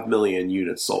 5 million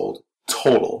units sold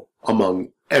total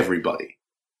among everybody.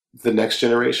 The next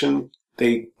generation,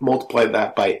 they multiplied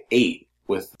that by 8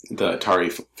 with the Atari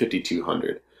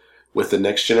 5200. With the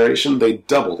next generation, they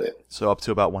doubled it. So up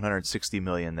to about 160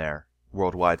 million there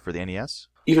worldwide for the NES?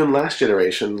 Even last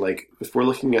generation, like if we're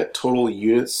looking at total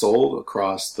units sold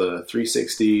across the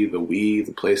 360, the Wii,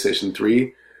 the PlayStation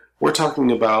 3, we're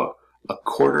talking about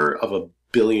 250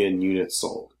 million units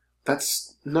sold.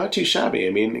 That's not too shabby.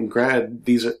 I mean, granted,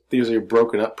 these are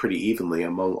broken up pretty evenly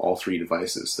among all three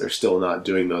devices. They're still not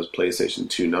doing those PlayStation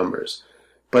 2 numbers.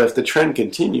 But if the trend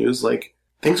continues, like,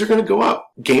 things are going to go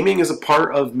up. Gaming is a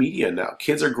part of media now.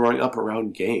 Kids are growing up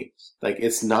around games. Like,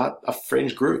 it's not a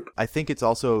fringe group. I think it's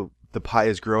also the pie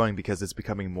is growing because it's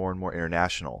becoming more and more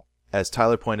international. As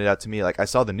Tyler pointed out to me, like, I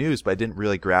saw the news, but I didn't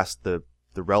really grasp the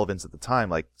relevance at the time.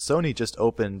 Like, Sony just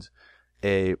opened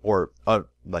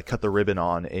cut the ribbon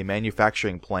on a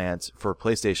manufacturing plant for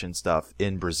PlayStation stuff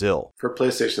in Brazil. For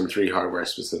PlayStation 3 hardware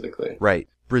specifically. Right.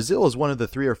 Brazil is one of the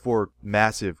 3 or 4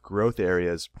 massive growth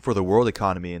areas for the world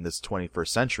economy in this 21st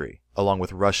century, along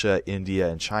with Russia, India,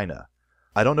 and China.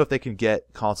 I don't know if they can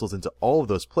get consoles into all of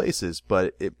those places,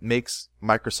 but it makes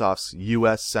Microsoft's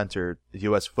US-centered,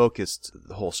 US-focused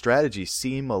whole strategy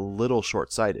seem a little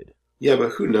short-sighted. Yeah, but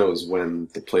who knows when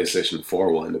the PlayStation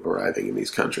 4 will end up arriving in these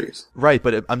countries. Right,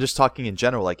 but I'm just talking in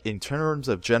general. Like, in terms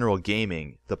of general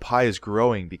gaming, the pie is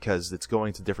growing because it's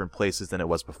going to different places than it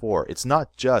was before. It's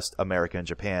not just America and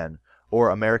Japan, or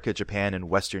America, Japan, and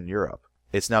Western Europe.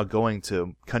 It's now going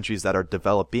to countries that are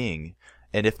developing,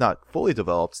 and if not fully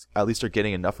developed, at least are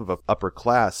getting enough of an upper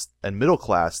class and middle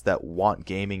class that want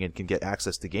gaming and can get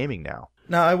access to gaming now.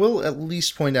 Now, I will at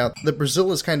least point out that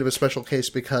Brazil is kind of a special case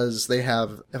because they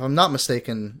have, if I'm not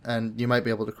mistaken, and you might be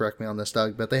able to correct me on this,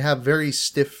 Doug, but they have very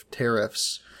stiff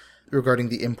tariffs regarding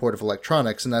the import of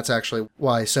electronics, and that's actually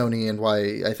why Sony and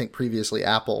why I think previously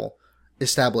Apple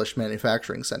established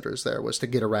manufacturing centers there, was to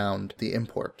get around the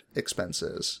import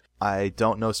expenses. I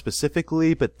don't know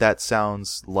specifically, but that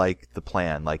sounds like the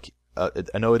plan. Like,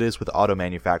 I know it is with auto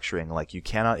manufacturing. Like, you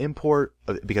cannot import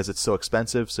because it's so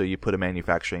expensive, so you put a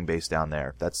manufacturing base down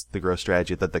there. That's the growth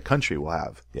strategy that the country will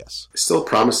have. Yes. It's still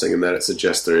promising in that it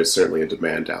suggests there is certainly a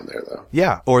demand down there, though.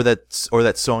 Yeah, or that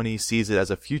Sony sees it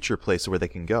as a future place where they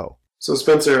can go. So,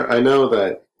 Spencer, I know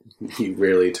that you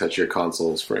rarely touch your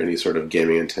consoles for any sort of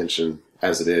gaming intention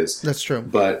as it is. That's true.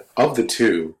 But of the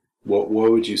two, what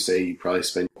would you say you probably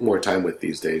spend more time with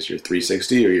these days, your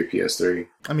 360 or your PS3?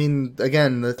 I mean,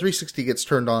 again, the 360 gets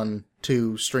turned on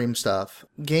to stream stuff.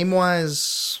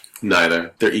 Game-wise...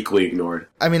 Neither. They're equally ignored.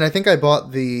 I mean, I think I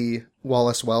bought the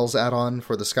Wallace Wells add-on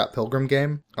for the Scott Pilgrim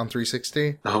game on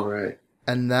 360. Oh, right.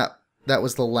 And that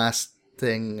was the last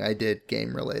thing I did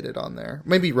game-related on there.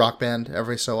 Maybe Rock Band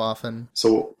every so often.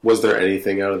 So, was there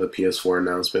anything out of the PS4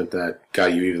 announcement that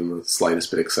got you even the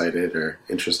slightest bit excited or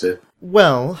interested?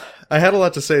 Well, I had a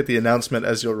lot to say at the announcement,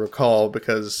 as you'll recall,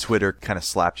 because... Twitter kind of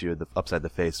slapped you upside the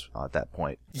face at that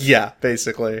point. Yeah,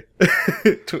 basically.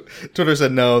 Twitter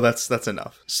said, no, that's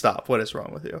enough. Stop. What is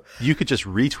wrong with you? You could just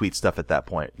retweet stuff at that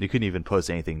point. You couldn't even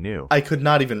post anything new. I could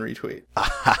not even retweet.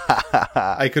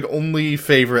 I could only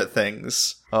favorite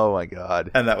things. Oh my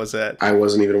god. And that was it. I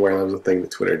wasn't even aware that was a thing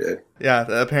that Twitter did. Yeah,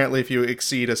 apparently if you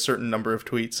exceed a certain number of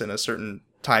tweets in a certain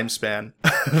time span,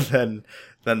 then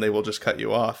they will just cut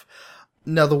you off.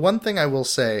 Now, the one thing I will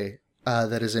say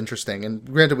that is interesting, and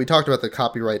granted, we talked about the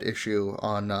copyright issue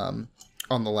on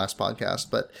the last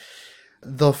podcast, but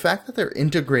the fact that they're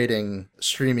integrating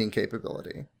streaming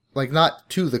capability. like not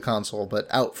to the console, but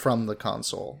out from the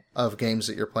console of games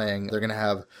that you're playing. They're going to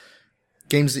have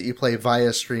games that you play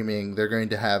via streaming. They're going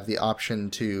to have the option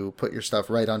to put your stuff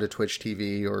right onto Twitch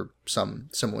TV or some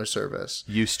similar service.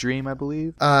 Ustream, I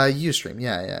believe? Ustream,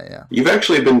 yeah. You've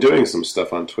actually been doing some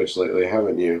stuff on Twitch lately,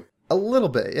 haven't you? A little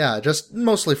bit, yeah. Just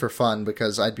mostly for fun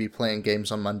because I'd be playing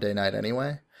games on Monday night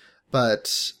anyway.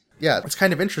 But yeah, it's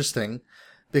kind of interesting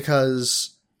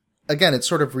because, again, it's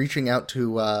sort of reaching out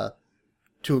to a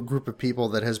group of people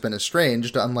that has been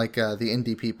estranged, unlike the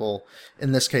indie people.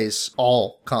 In this case,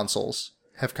 all consoles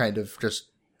have kind of just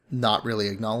not really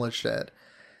acknowledged it.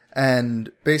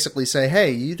 And basically say, hey,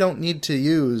 you don't need to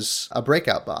use a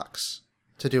breakout box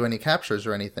to do any captures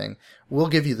or anything. We'll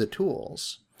give you the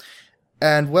tools.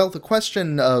 And, well, the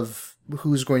question of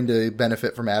who's going to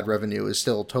benefit from ad revenue is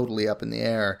still totally up in the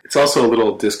air. It's also a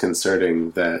little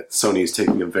disconcerting that Sony's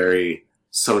taking a very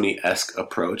Sony-esque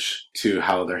approach to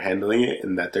how they're handling it,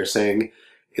 in that they're saying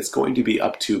it's going to be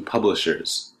up to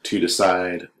publishers to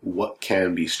decide what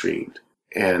can be streamed.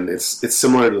 And it's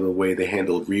similar to the way they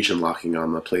handled region locking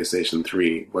on the PlayStation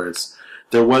 3, where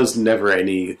there was never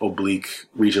any oblique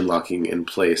region locking in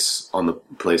place on the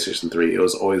PlayStation 3. It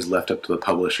was always left up to the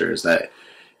publishers that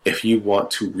if you want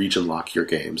to region lock your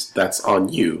games, that's on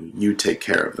you. You take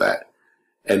care of that.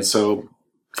 And so,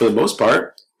 for the most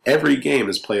part, every game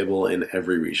is playable in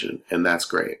every region, and that's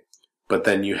great. But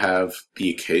then you have the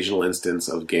occasional instance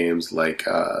of games like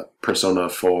Persona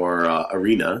 4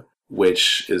 Arena,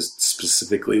 which is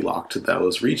specifically locked to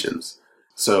those regions.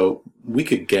 So we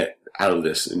could get out of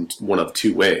this in one of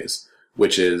two ways,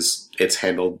 which is it's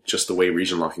handled just the way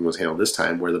region locking was handled this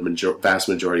time, where the vast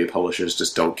majority of publishers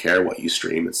just don't care what you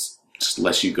stream. It's just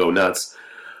lets you go nuts.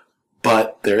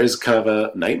 But there is kind of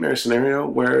a nightmare scenario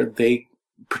where they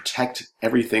protect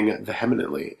everything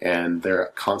vehemently, and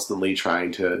they're constantly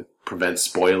trying to prevent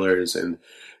spoilers and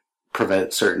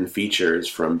prevent certain features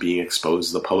from being exposed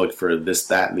to the public for this,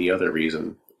 that, and the other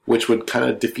reason, which would kind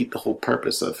of defeat the whole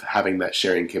purpose of having that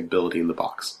sharing capability in the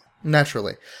box.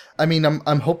 Naturally. I mean,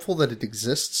 I'm hopeful that it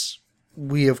exists.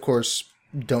 We, of course,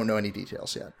 don't know any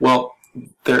details yet. Well,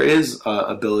 there is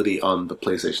ability on the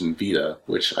PlayStation Vita,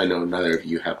 which I know neither of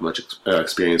you have much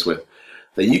experience with,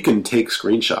 that you can take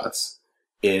screenshots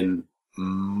in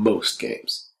most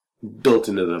games built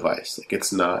into the device. Like,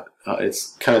 it's not,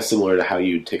 it's kind of similar to how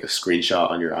you take a screenshot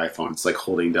on your iPhone. It's like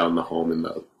holding down the home and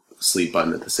the sleep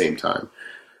button at the same time.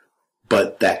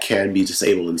 But that can be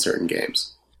disabled in certain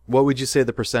games. What would you say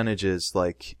the percentage is?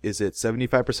 Like, is it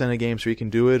 75% of games where you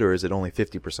can do it, or is it only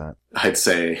 50%? I'd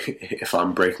say if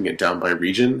I'm breaking it down by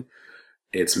region,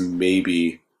 it's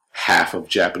maybe half of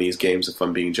Japanese games if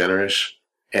I'm being generous,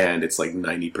 and it's like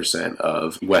 90%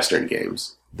 of Western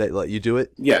games. They let you do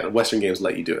it? Yeah, Western games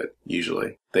let you do it,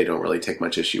 usually. They don't really take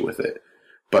much issue with it.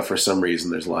 But for some reason,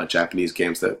 there's a lot of Japanese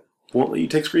games that won't let you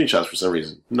take screenshots for some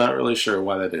reason. Not really sure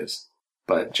why that is.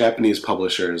 But Japanese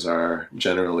publishers are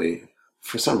generally,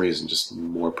 for some reason, just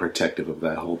more protective of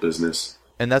that whole business.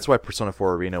 And that's why Persona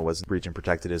 4 Arena wasn't region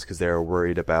protected, is because they were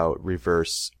worried about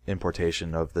reverse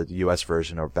importation of the US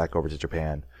version or back over to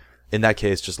Japan. In that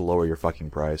case, just lower your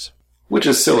fucking price. Which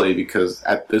is silly, because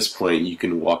at this point you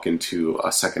can walk into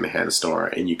a secondhand store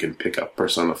and you can pick up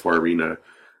Persona 4 Arena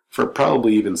for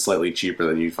probably even slightly cheaper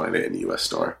than you find it in the US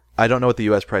store. I don't know what the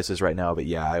US price is right now, but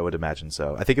yeah, I would imagine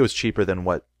so. I think it was cheaper than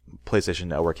what PlayStation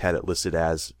Network had it listed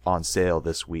as on sale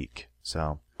this week.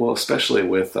 So, well, especially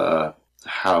with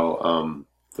how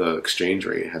the exchange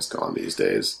rate has gone these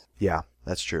days. Yeah,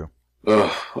 that's true.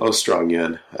 Oh, strong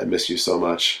yen. I miss you so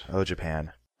much. Oh,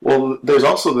 Japan. Well, there's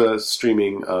also the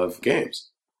streaming of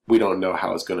games. We don't know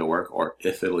how it's going to work or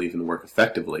if it'll even work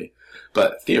effectively.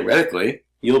 But theoretically,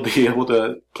 you'll be able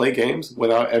to play games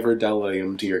without ever downloading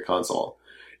them to your console.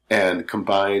 And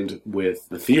combined with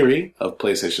the theory of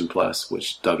PlayStation Plus,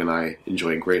 which Doug and I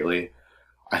enjoy greatly,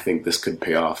 I think this could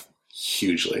pay off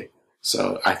hugely.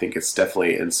 So I think it's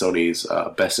definitely in Sony's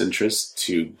best interest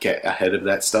to get ahead of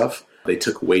that stuff. They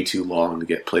took way too long to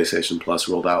get PlayStation Plus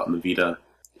rolled out in the Vita.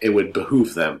 It would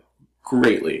behoove them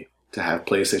greatly to have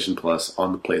PlayStation Plus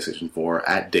on the PlayStation 4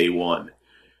 at day one.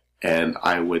 And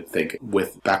I would think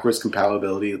with backwards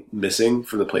compatibility missing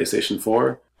from the PlayStation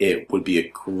 4, it would be a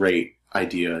great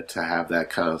idea to have that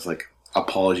kind of like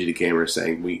apology to gamers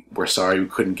saying, we're sorry we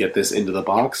couldn't get this into the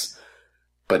box,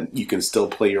 but you can still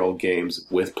play your old games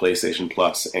with PlayStation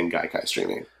Plus and Gaikai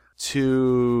streaming.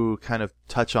 To kind of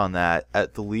touch on that,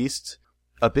 at the least,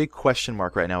 a big question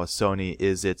mark right now with Sony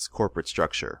is its corporate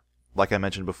structure. Like I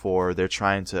mentioned before, they're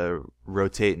trying to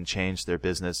rotate and change their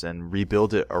business and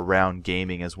rebuild it around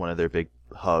gaming as one of their big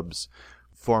hubs.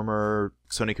 Former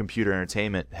Sony Computer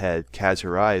Entertainment head Kaz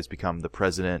Hirai has become the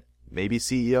president maybe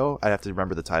CEO. I'd have to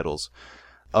remember the titles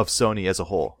of Sony as a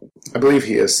whole. I believe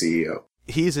he is CEO.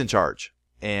 He's in charge,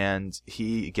 and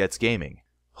he gets gaming.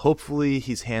 Hopefully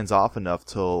he's hands off enough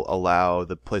to allow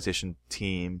the PlayStation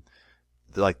team,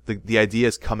 like the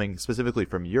ideas coming specifically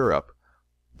from Europe.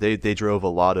 They drove a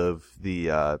lot of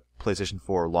the PlayStation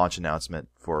 4 launch announcement,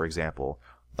 for example.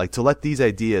 Like, to let these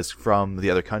ideas from the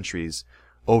other countries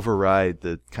override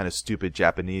the kind of stupid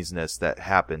Japaneseness that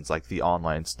happens, like the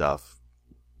online stuff.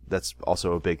 That's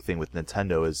also a big thing with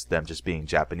Nintendo, is them just being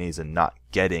Japanese and not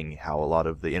getting how a lot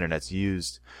of the internet's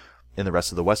used in the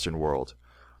rest of the Western world.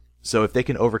 So if they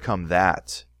can overcome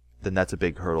that, then that's a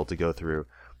big hurdle to go through.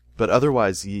 But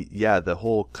otherwise, yeah, the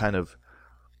whole kind of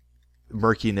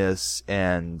murkiness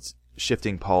and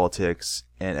shifting politics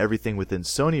and everything within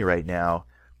Sony right now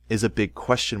is a big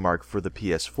question mark for the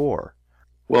PS4.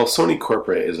 Well, Sony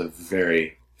corporate is a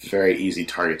very, very easy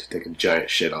target to take a giant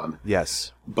shit on.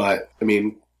 Yes. But, I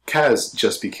mean, Kaz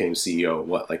just became CEO,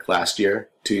 like last year?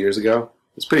 2 years ago?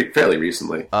 It's fairly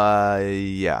recently.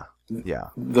 Yeah.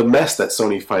 The mess that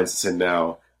Sony finds us in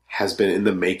now has been in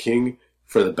the making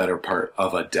for the better part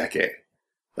of a decade.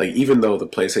 Like, even though the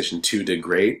PlayStation 2 did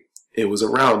great, it was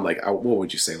around, like, what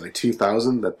would you say, like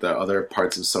 2000 that the other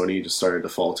parts of Sony just started to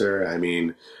falter. I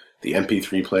mean, the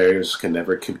MP3 players can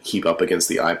never keep up against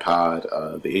the iPod,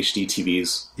 the HD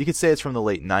TVs. You could say it's from the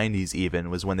late 90s even,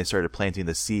 was when they started planting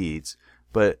the seeds.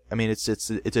 But, I mean, it's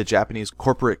a Japanese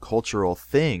corporate cultural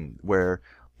thing where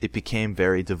it became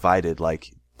very divided.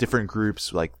 Like, different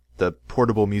groups, like the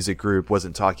portable music group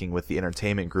wasn't talking with the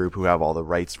entertainment group who have all the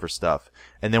rights for stuff,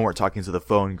 and then weren't talking to the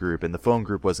phone group, and the phone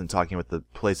group wasn't talking with the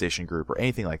PlayStation group or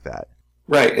anything like that.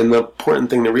 Right, and the important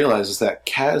thing to realize is that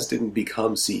Kaz didn't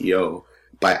become CEO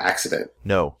by accident.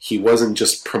 No. He wasn't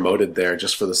just promoted there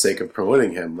just for the sake of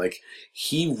promoting him. Like,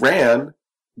 he ran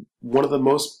one of the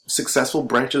most successful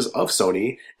branches of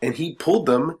Sony, and he pulled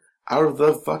them out of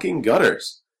the fucking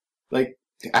gutters. Like,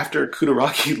 after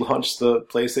Kutaragi launched the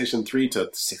PlayStation 3 to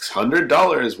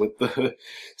 $600 with the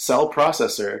cell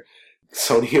processor,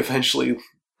 Sony eventually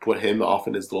put him off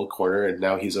in his little corner, and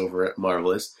now he's over at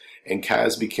Marvelous. And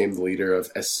Kaz became the leader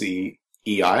of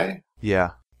SCEI?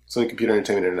 Yeah. Sony Computer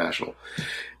Entertainment International.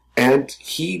 And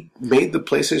he made the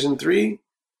PlayStation 3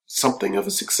 something of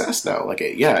a success now. Like,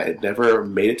 it never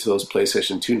made it to those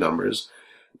PlayStation 2 numbers,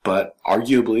 but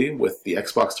arguably, with the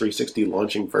Xbox 360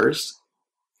 launching first,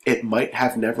 it might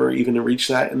have never even reached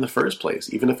that in the first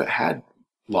place, even if it had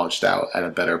launched out at a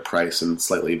better price and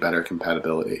slightly better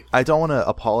compatibility. I don't want to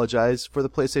apologize for the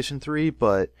PlayStation 3,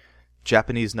 but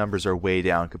Japanese numbers are way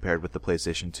down compared with the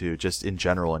PlayStation 2, just in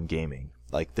general in gaming.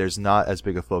 Like, there's not as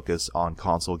big a focus on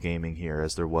console gaming here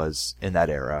as there was in that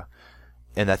era.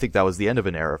 And I think that was the end of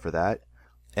an era for that.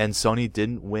 And Sony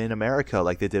didn't win America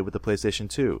like they did with the PlayStation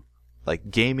 2. Like,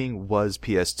 gaming was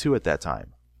PS2 at that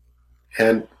time.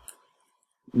 And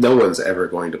no one's ever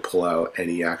going to pull out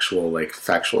any actual, like,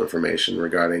 factual information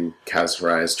regarding Kaz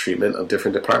Hirai's treatment of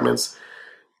different departments.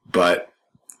 But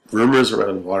rumors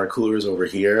around water coolers over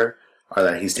here are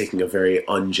that he's taking a very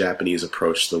un-Japanese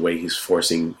approach to the way he's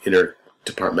forcing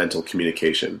interdepartmental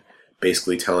communication,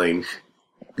 basically telling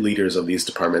leaders of these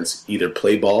departments either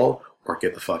play ball or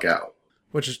get the fuck out.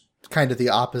 Which is kind of the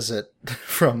opposite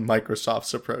from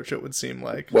Microsoft's approach, it would seem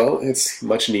like. Well, it's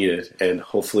much needed, and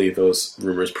hopefully those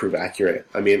rumors prove accurate.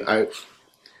 I mean,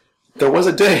 there was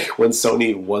a day when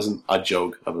Sony wasn't a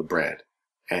joke of a brand,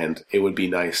 and it would be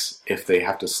nice if they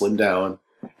have to slim down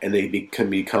and they can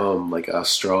become like a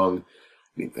strong...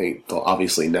 I mean, they'll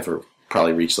obviously never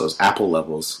probably reach those Apple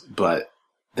levels, but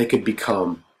they could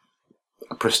become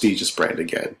a prestigious brand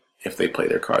again if they play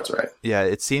their cards right. Yeah,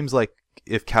 it seems like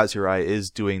if Kaz Hirai is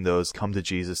doing those come to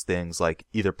Jesus things, like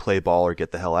either play ball or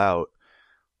get the hell out,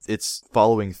 it's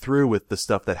following through with the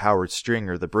stuff that Howard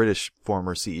Stringer, the British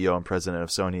former CEO and president of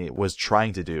Sony, was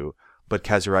trying to do. But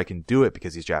Kaz Hirai can do it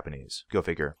because he's Japanese. Go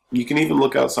figure. You can even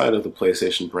look outside of the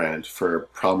PlayStation brand for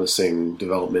promising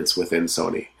developments within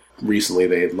Sony. Recently,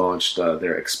 they had launched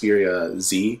their Xperia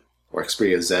Z, or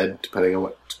Xperia Z, depending on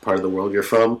what part of the world you're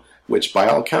from, which, by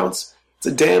all accounts, it's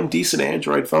a damn decent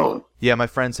Android phone. Yeah, my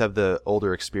friends have the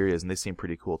older Xperias, and they seem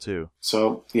pretty cool, too.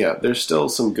 So, yeah, there's still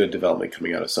some good development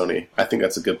coming out of Sony. I think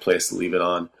that's a good place to leave it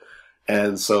on.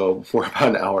 And so, we're about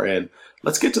an hour in.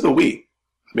 Let's get to the Wii.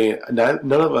 I mean,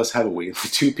 none of us have a Wii. The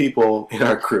two people in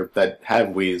our group that have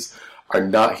Wiis are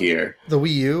not here. The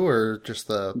Wii U or just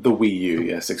the... The Wii U,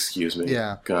 yes, excuse me.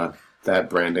 Yeah. God, that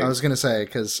branding. I was going to say,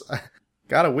 because I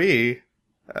got a Wii.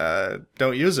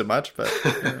 Don't use it much,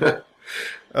 but...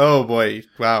 Oh boy,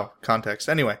 wow, context.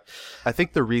 Anyway. I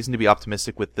think the reason to be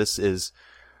optimistic with this is,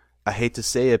 I hate to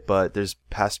say it, but there's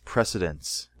past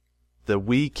precedents. The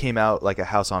Wii came out like a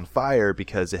house on fire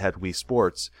because it had Wii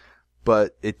Sports,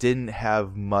 but it didn't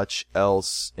have much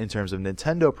else in terms of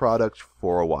Nintendo product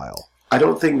for a while. I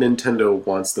don't think Nintendo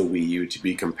wants the Wii U to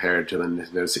be compared to the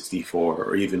Nintendo 64,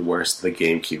 or even worse, the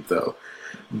GameCube, though.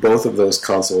 Both of those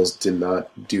consoles did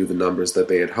not do the numbers that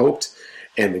they had hoped,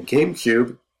 and the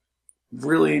GameCube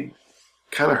really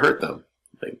kind of hurt them.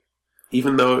 Like,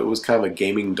 even though it was kind of a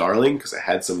gaming darling, because it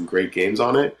had some great games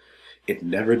on it, it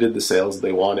never did the sales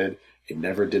they wanted. It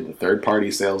never did the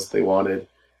third-party sales they wanted.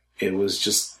 It was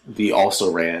just the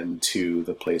also-ran to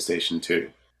the PlayStation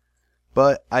 2.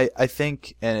 But I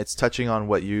think, and it's touching on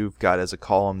what you've got as a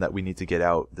column that we need to get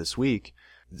out this week,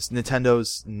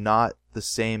 Nintendo's not the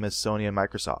same as Sony and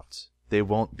Microsoft. They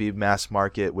won't be mass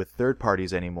market with third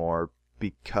parties anymore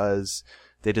because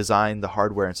they designed the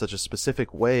hardware in such a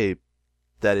specific way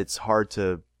that it's hard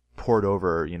to port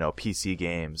over, PC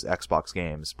games, Xbox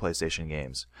games, PlayStation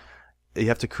games. You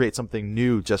have to create something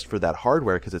new just for that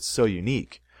hardware because it's so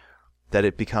unique that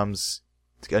it becomes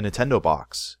a Nintendo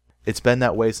box. It's been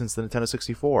that way since the Nintendo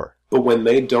 64. But when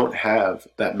they don't have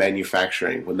that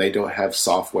manufacturing, when they don't have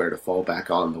software to fall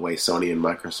back on the way Sony and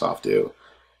Microsoft do,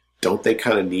 don't they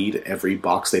kind of need every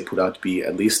box they put out to be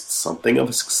at least something of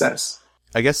a success?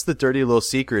 I guess the dirty little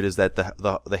secret is that the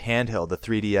handheld, the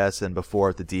 3DS, and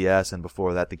before the DS, and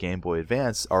before that the Game Boy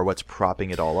Advance, are what's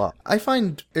propping it all up. I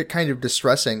find it kind of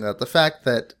distressing that the fact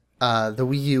that the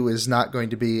Wii U is not going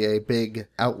to be a big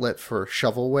outlet for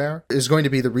shovelware is going to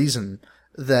be the reason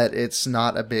that it's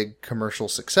not a big commercial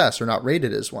success or not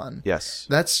rated as one. Yes.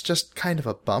 That's just kind of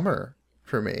a bummer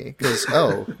for me because,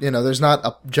 there's not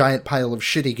a giant pile of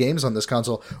shitty games on this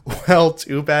console. Well,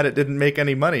 too bad it didn't make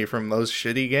any money from those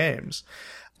shitty games.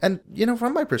 And,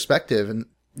 from my perspective, and,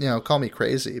 call me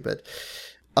crazy, but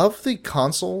of the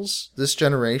consoles this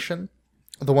generation,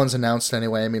 the ones announced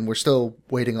anyway, I mean, we're still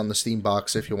waiting on the Steam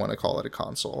box if you want to call it a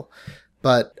console.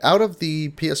 But out of the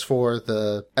PS4,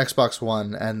 the Xbox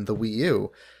One, and the Wii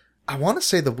U, I want to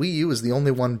say the Wii U is the only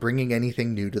one bringing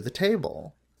anything new to the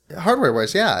table.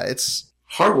 Hardware-wise, yeah, it's...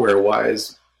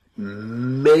 Hardware-wise,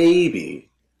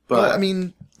 maybe. But I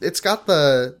mean, it's got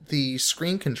the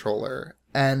screen controller,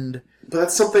 and... But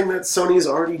that's something that Sony's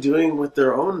already doing with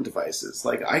their own devices.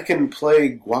 Like, I can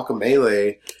play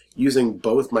Guacamelee using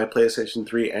both my PlayStation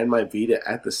 3 and my Vita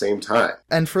at the same time.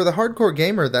 And for the hardcore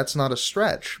gamer, that's not a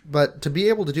stretch. But to be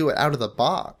able to do it out of the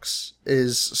box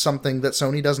is something that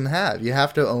Sony doesn't have. You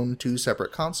have to own two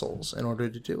separate consoles in order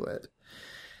to do it.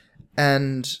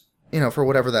 And, for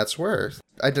whatever that's worth,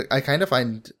 I kind of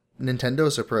find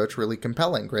Nintendo's approach really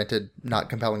compelling. Granted, not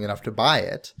compelling enough to buy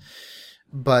it.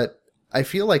 But I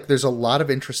feel like there's a lot of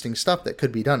interesting stuff that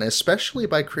could be done, especially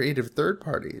by creative third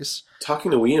parties.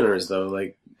 Talking to Wii owners, though,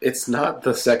 it's not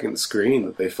the second screen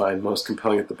that they find most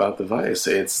compelling about the device.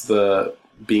 It's the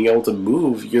being able to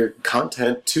move your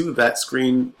content to that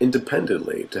screen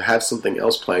independently, to have something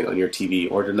else playing on your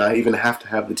TV, or to not even have to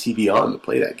have the TV on to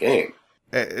play that game.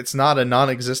 It's not a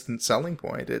non-existent selling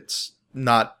point. It's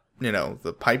not,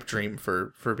 the pipe dream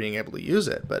for being able to use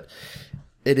it, but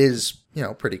it is,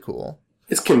 pretty cool.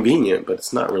 It's convenient, but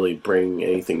it's not really bringing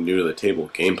anything new to the table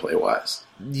gameplay-wise.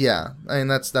 Yeah, I mean,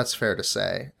 that's fair to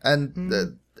say. And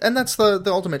that's the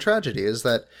ultimate tragedy, is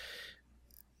that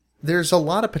there's a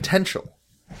lot of potential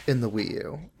in the Wii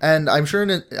U. And I'm sure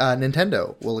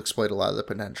Nintendo will exploit a lot of the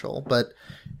potential, but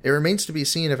it remains to be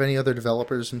seen if any other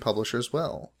developers and publishers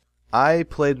will. I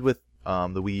played with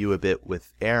the Wii U a bit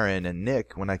with Aaron and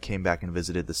Nick when I came back and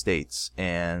visited the States,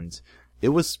 and it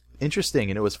was interesting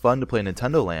and it was fun to play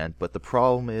Nintendo Land, but the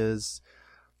problem is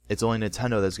it's only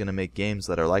Nintendo that's going to make games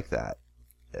that are like that.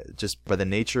 Just by the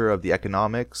nature of the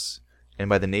economics and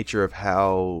by the nature of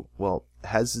how,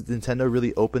 has Nintendo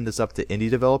really opened this up to indie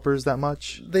developers that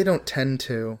much? They don't tend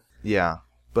to. Yeah,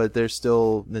 but they're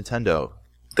still Nintendo.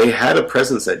 They had a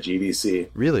presence at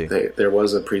GDC. Really? There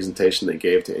was a presentation they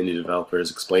gave to indie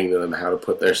developers explaining to them how to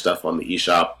put their stuff on the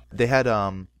eShop. They had,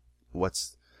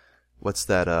 what's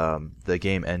that, the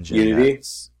game engine? Unity?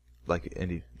 Like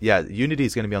indie. Yeah, Unity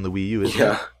is going to be on the Wii U, isn't it?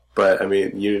 Yeah, but I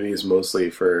mean, Unity is mostly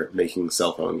for making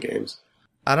cell phone games.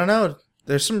 I don't know.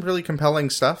 There's some really compelling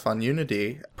stuff on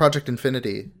Unity. Project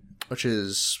Infinity, which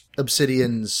is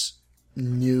Obsidian's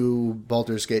new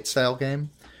Baldur's Gate style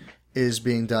game, is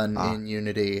being done in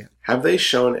Unity. Have they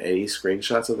shown any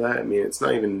screenshots of that? I mean, it's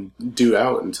not even due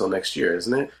out until next year,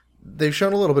 isn't it? They've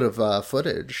shown a little bit of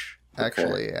footage,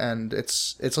 actually, Okay. and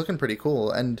it's looking pretty cool.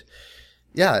 And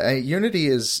yeah, Unity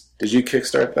is... Did you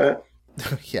kickstart that?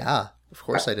 Yeah, of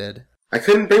course I did. I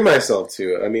couldn't bring myself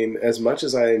to. I mean, as much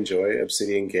as I enjoy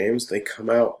Obsidian games, they come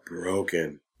out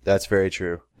broken. That's very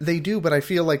true. They do, but I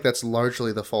feel like that's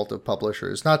largely the fault of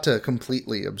publishers. Not to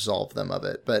completely absolve them of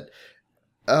it, but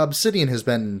Obsidian has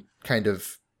been kind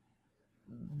of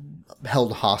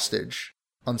held hostage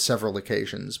on several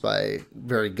occasions by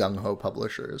very gung-ho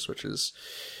publishers, which is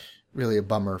really a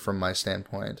bummer from my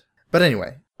standpoint. But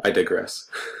anyway. I digress.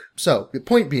 So, the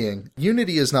point being,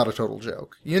 Unity is not a total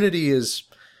joke. Unity is...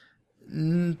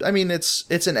 I mean,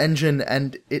 it's an engine,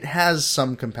 and it has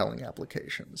some compelling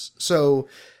applications. So,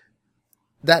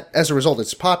 that, as a result,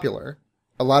 it's popular.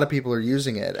 A lot of people are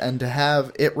using it, and to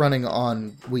have it running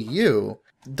on Wii U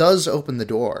does open the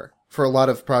door for a lot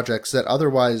of projects that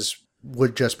otherwise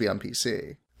would just be on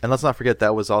PC. And let's not forget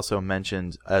that was also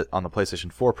mentioned on the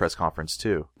PlayStation 4 press conference,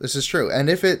 too. This is true. And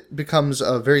if it becomes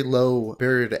a very low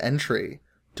barrier to entry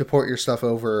to port your stuff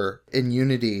over in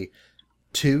Unity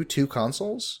to two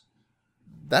consoles,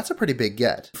 that's a pretty big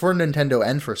get. For Nintendo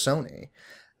and for Sony,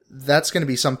 that's going to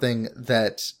be something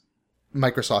that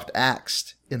Microsoft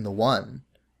axed in the One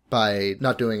by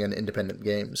not doing an independent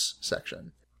games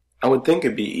section. I would think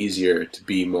it'd be easier to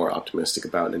be more optimistic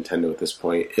about Nintendo at this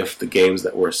point if the games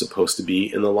that were supposed to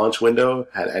be in the launch window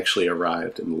had actually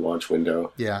arrived in the launch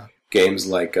window. Yeah. Games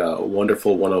like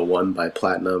Wonderful 101 by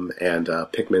Platinum and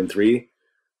Pikmin 3,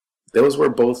 those were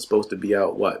both supposed to be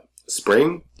out,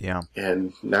 spring? Yeah.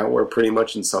 And now we're pretty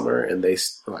much in summer, and I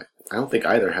don't think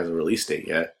either has a release date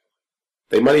yet.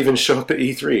 They might even show up at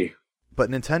E3. But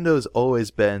Nintendo's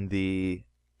always been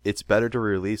it's better to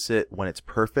release it when it's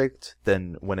perfect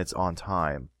than when it's on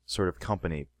time sort of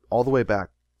company, all the way back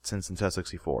since Nintendo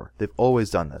 64. They've always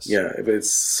done this. Yeah, but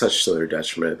it's such to their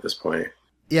detriment at this point.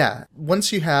 Yeah,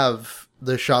 once you have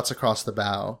the shots across the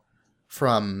bow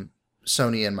from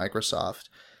Sony and Microsoft,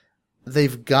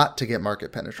 they've got to get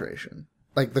market penetration.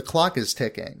 Like, the clock is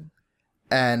ticking.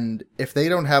 And if they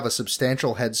don't have a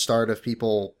substantial head start of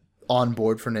people on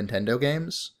board for Nintendo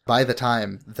games by the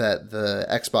time that the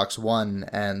Xbox One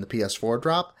and the PS4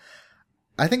 drop,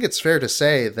 I think it's fair to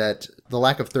say that the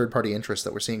lack of third-party interest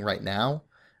that we're seeing right now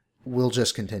will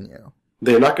just continue.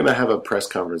 They're not going to have a press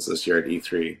conference this year at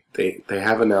E3. They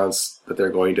have announced that they're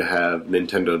going to have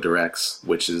Nintendo Directs,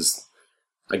 which is,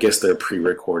 I guess, their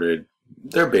pre-recorded.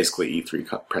 They're basically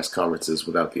E3 press conferences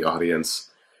without the audience.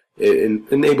 It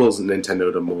enables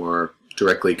Nintendo to more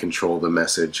directly control the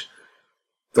message.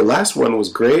 The last one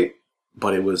was great,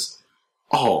 but it was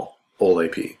all old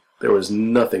AP. There was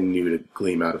nothing new to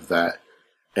glean out of that.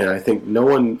 And I think no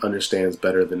one understands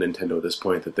better than Nintendo at this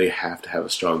point that they have to have a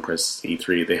strong presence at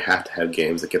E3. They have to have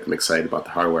games that get them excited about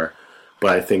the hardware.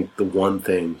 But I think the one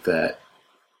thing that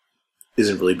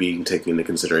isn't really being taken into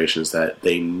consideration is that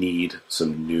they need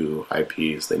some new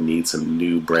IPs. They need some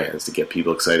new brands to get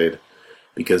people excited.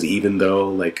 Because even though,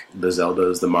 like, the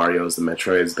Zeldas, the Marios, the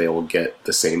Metroids, they will get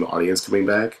the same audience coming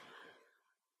back,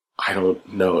 I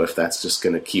don't know if that's just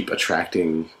going to keep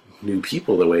attracting new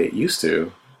people the way it used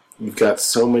to. You've got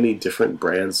so many different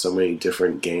brands, so many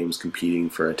different games competing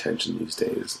for attention these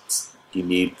days. You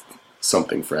need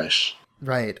something fresh.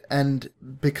 Right, and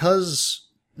because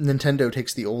Nintendo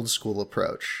takes the old school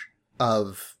approach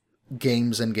of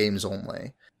games and games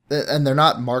only, and they're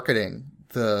not marketing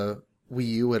the Wii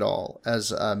U at all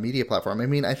as a media platform. I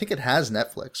mean, I think it has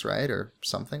Netflix, right? Or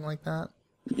something like that?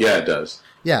 Yeah, it does.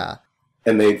 Yeah.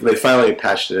 And they finally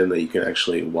patched it in that you can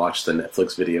actually watch the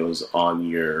Netflix videos on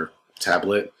your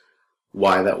tablet.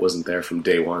 Why that wasn't there from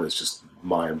day one is just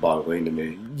mind-boggling to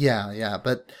me. Yeah.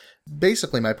 But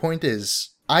basically, my point is,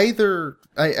 either...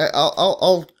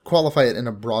 I'll qualify it in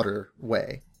a broader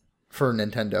way for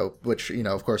Nintendo, which,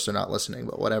 of course they're not listening,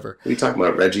 but whatever. What are you talking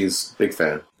about? Reggie's big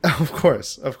fan. Of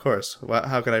course. Well,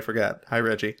 how could I forget? Hi,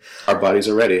 Reggie. Our bodies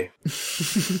are ready.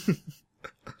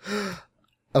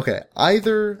 Okay,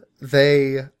 either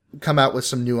they come out with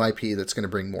some new IP that's going to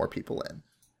bring more people in.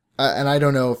 And I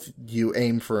don't know if you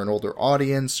aim for an older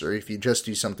audience or if you just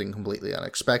do something completely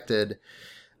unexpected,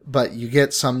 but you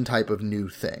get some type of new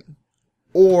thing.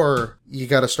 Or you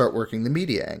got to start working the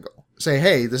media angle. Say,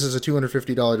 hey, this is a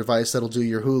 $250 device that'll do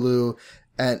your Hulu,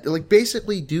 and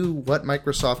basically do what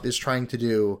Microsoft is trying to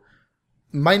do,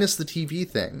 minus the TV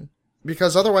thing,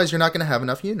 because otherwise you're not going to have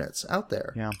enough units out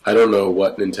there. Yeah. I don't know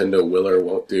what Nintendo will or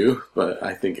won't do, but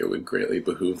I think it would greatly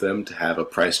behoove them to have a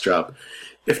price drop,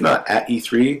 if not at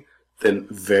E3, then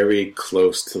very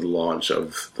close to the launch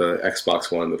of the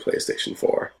Xbox One and the PlayStation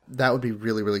 4. That would be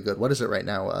really, really good. What is it right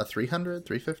now? $300,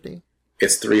 $350?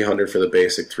 It's $300 for the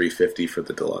basic, $350 for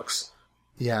the deluxe.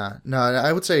 Yeah, no,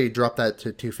 I would say drop that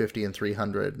to $250 and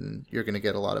 $300, and you're going to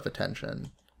get a lot of attention.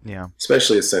 Yeah.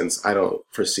 Especially since I don't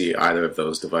foresee either of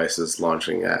those devices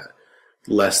launching at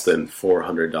less than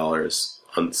 $400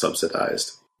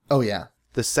 unsubsidized. Oh, yeah.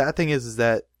 The sad thing is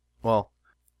that, well,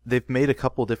 they've made a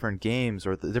couple different games,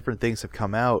 or the different things have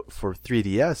come out for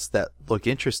 3DS that look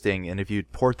interesting, and if you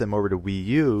port them over to Wii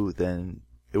U, then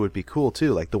it would be cool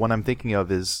too. Like the one I'm thinking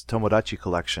of is Tomodachi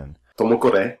Collection.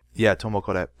 Tomokore? Yeah,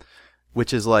 Tomokore.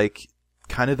 Which is like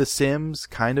kind of The Sims,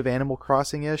 kind of Animal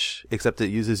Crossing-ish, except it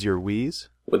uses your Wiis.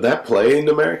 Would that play in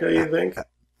America, you think?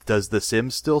 Does The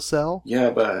Sims still sell? Yeah,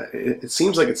 but it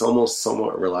seems like it's almost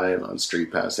somewhat reliant on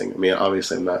street passing. I mean,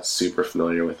 obviously I'm not super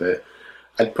familiar with it.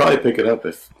 I'd probably pick it up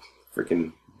if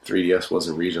freaking 3DS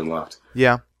wasn't region locked.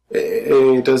 Yeah.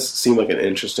 It does seem like an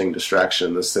interesting distraction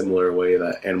in the similar way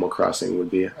that Animal Crossing would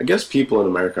be. I guess people in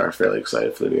America are fairly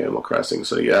excited for the new Animal Crossing,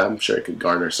 so yeah, I'm sure it could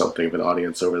garner something of an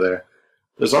audience over there.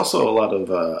 There's also a lot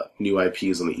of new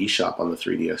IPs on the eShop on the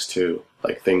 3DS too,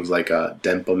 like things like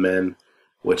Denpa Men,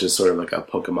 which is sort of like a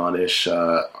Pokemon-ish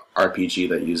RPG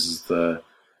that uses the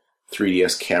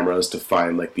 3DS cameras to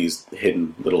find like these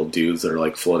hidden little dudes that are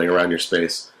like floating around your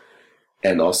space.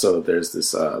 And also there's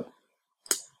this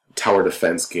tower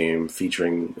defense game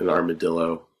featuring an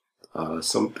armadillo,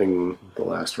 something The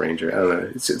Last Ranger. I don't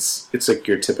know. It's like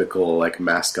your typical like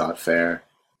mascot fare.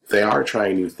 They are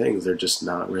trying new things. They're just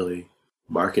not really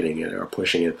marketing it or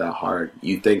pushing it that hard.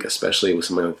 You'd think, especially with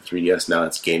something like the 3DS now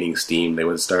that's gaining steam, they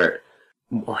would start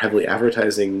more heavily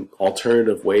advertising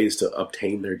alternative ways to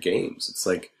obtain their games. It's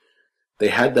like they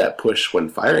had that push when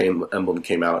Fire Emblem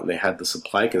came out, and they had the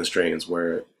supply constraints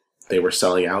where they were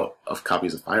selling out of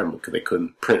copies of Fire Emblem because they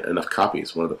couldn't print enough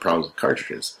copies, one of the problems with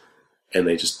cartridges. And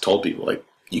they just told people, like,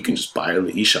 you can just buy it in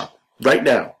the eShop right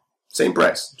now. Same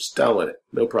price. Just download it.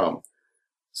 No problem.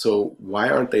 So why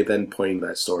aren't they then pointing to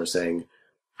that store saying,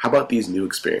 how about these new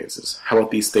experiences? How about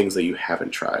these things that you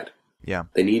haven't tried? Yeah.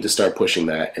 They need to start pushing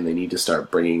that, and they need to start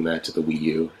bringing that to the Wii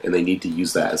U, and they need to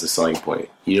use that as a selling point.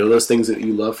 You know those things that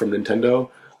you love from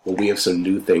Nintendo? Well, we have some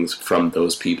new things from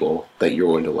those people that you're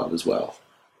going to love as well.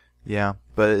 Yeah,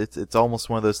 but it's almost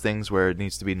one of those things where it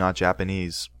needs to be not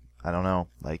Japanese. I don't know.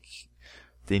 Like,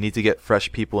 they need to get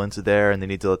fresh people into there, and they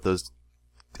need to let those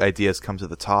ideas come to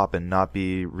the top and not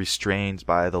be restrained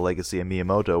by the legacy of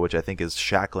Miyamoto, which I think is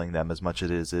shackling them as much as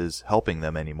it is helping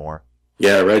them anymore.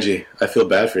 Yeah, Reggie, I feel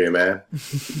bad for you, man.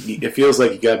 It feels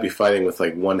like you gotta be fighting with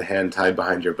like one hand tied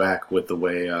behind your back with the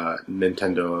way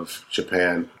Nintendo of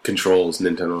Japan controls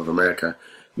Nintendo of America.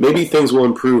 Maybe things will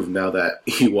improve now that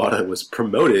Iwata was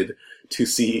promoted to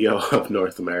CEO of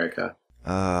North America.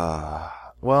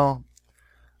 Well,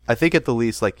 I think at the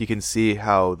least, like, you can see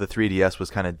how the 3DS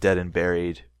was kind of dead and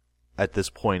buried at this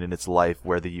point in its life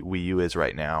where the Wii U is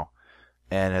right now,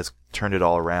 and has turned it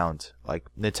all around. Like,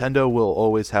 Nintendo will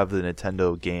always have the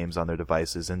Nintendo games on their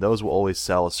devices, and those will always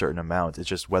sell a certain amount. It's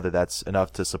just whether that's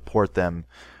enough to support them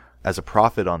as a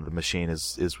profit on the machine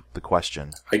is the question.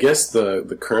 I guess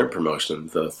the current promotion,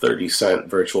 the 30-cent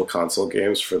virtual console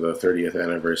games for the 30th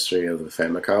anniversary of the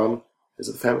Famicom, is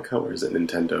it the Famicom or is it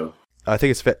Nintendo? I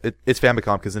think it's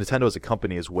Famicom, because Nintendo as a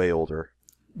company is way older.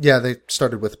 Yeah, they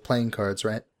started with playing cards,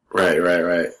 right?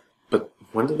 Right. But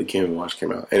when did the Game & Watch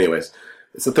come out? Anyways,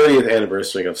 it's the 30th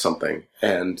anniversary of something,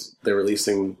 and they're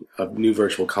releasing a new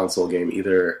virtual console game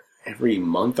either every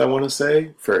month, I want to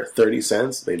say, for 30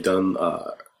 cents. They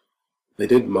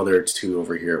did Mother 2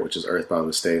 over here, which is Earthbound in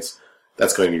the States.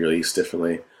 That's going to be released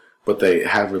differently. But they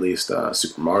have released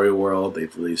Super Mario World,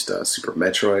 they've released Super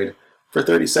Metroid for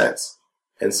 30 cents.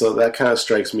 And so that kind of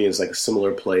strikes me as like a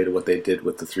similar play to what they did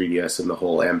with the 3DS and the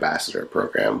whole Ambassador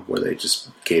program, where they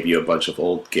just gave you a bunch of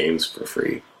old games for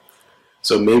free.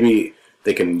 So maybe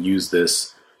they can use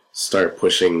this, start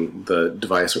pushing the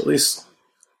device, or at least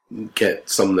get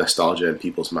some nostalgia in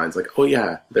people's minds. Like, oh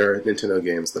yeah, there are Nintendo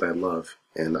games that I love,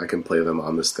 and I can play them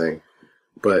on this thing.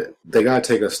 But they gotta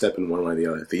take a step in one way or the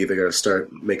other. They either gotta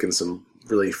start making some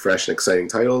really fresh and exciting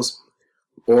titles,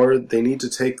 or they need to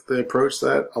take the approach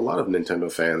that a lot of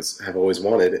Nintendo fans have always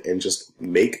wanted and just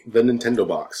make the Nintendo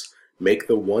box. Make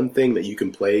the one thing that you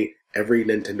can play every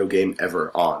Nintendo game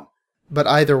ever on. But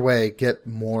either way, get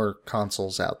more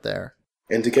consoles out there.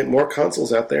 And to get more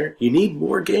consoles out there, you need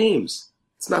more games.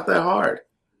 It's not that hard.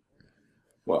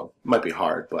 Well, it might be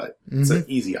hard, but it's an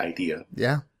easy idea.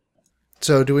 Yeah.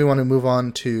 So do we want to move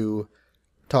on to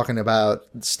talking about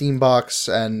Steambox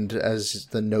and, as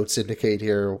the notes indicate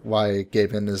here, why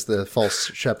Gaben is the false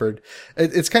shepherd?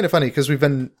 It's kind of funny because we've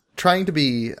been trying to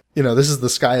be, this is the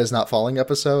Sky is Not Falling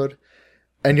episode,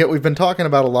 and yet we've been talking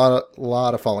about a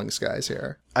lot of falling skies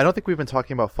here. I don't think we've been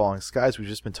talking about falling skies. We've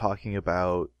just been talking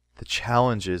about the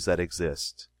challenges that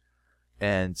exist.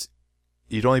 And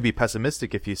you'd only be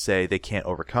pessimistic if you say they can't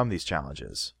overcome these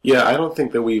challenges. Yeah, I don't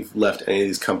think that we've left any of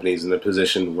these companies in a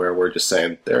position where we're just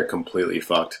saying they're completely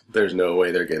fucked. There's no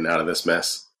way they're getting out of this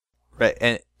mess. Right,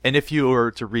 and And if you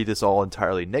were to read this all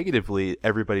entirely negatively,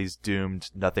 everybody's doomed,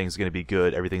 nothing's going to be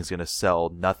good, everything's going to sell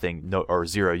nothing or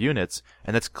 0 units,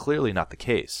 and that's clearly not the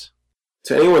case.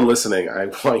 To anyone listening, I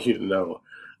want you to know,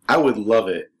 I would love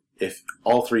it if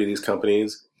all 3 of these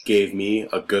companies gave me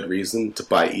a good reason to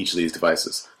buy each of these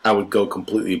devices. I would go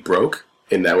completely broke,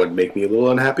 and that would make me a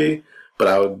little unhappy, but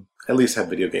I would at least have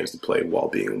video games to play while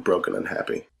being broke and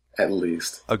unhappy. At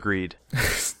least. Agreed.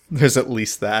 There's at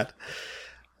least that.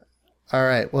 All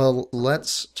right, well,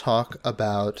 let's talk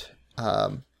about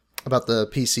the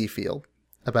PC field,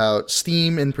 about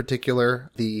Steam in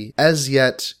particular, the as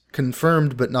yet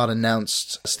confirmed but not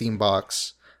announced Steam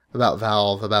box, about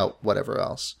Valve, about whatever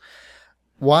else.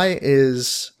 Why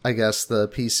is, I guess, the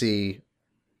PC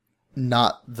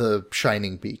not the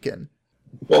shining beacon?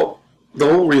 Well,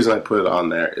 the whole reason I put it on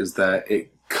there is that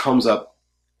it comes up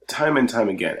time and time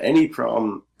again. Any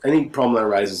problem that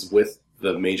arises with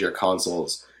the major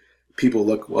consoles, people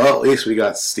look, well, at least we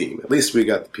got Steam. At least we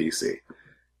got the PC.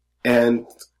 And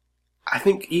I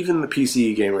think even the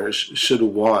PC gamers should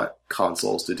want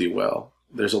consoles to do well.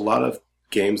 There's a lot of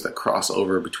games that cross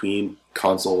over between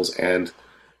consoles and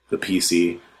the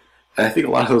PC. And I think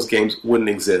a lot of those games wouldn't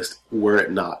exist were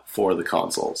it not for the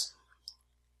consoles.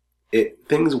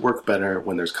 Things work better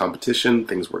when there's competition.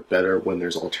 Things work better when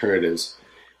there's alternatives.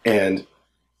 And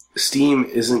Steam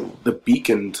isn't the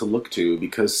beacon to look to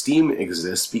because Steam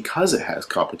exists because it has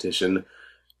competition,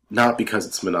 not because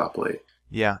it's monopoly.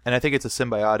 Yeah, and I think it's a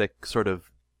symbiotic sort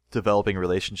of developing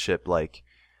relationship. Like,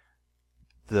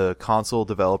 the console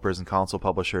developers and console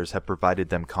publishers have provided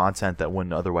them content that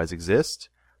wouldn't otherwise exist,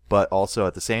 but also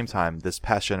at the same time, this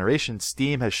past generation,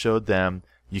 Steam has showed them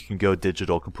you can go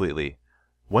digital completely.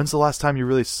 When's the last time you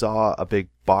really saw a big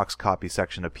box copy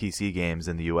section of PC games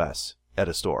in the US at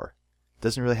a store? It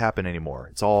doesn't really happen anymore.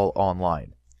 It's all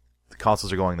online. The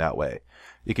consoles are going that way.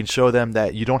 You can show them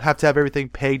that you don't have to have everything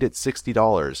pegged at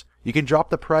 $60. You can drop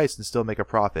the price and still make a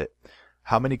profit.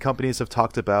 How many companies have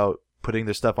talked about putting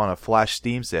their stuff on a flash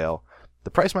Steam sale?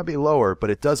 The price might be lower, but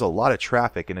it does a lot of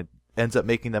traffic and it ends up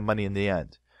making them money in the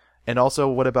end. And also,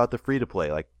 what about the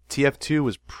free-to-play? Like, TF2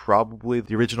 was probably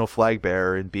the original flag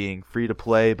bearer in being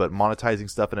free-to-play but monetizing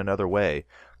stuff in another way.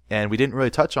 And we didn't really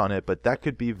touch on it, but that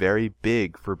could be very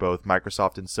big for both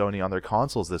Microsoft and Sony on their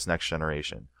consoles this next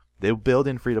generation. They'll build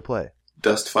in free-to-play.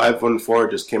 Dust 514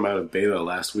 just came out of beta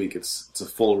last week. It's a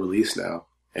full release now.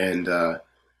 And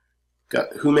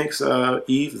who makes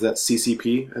Eve? Is that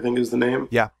CCP, I think is the name?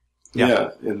 Yeah.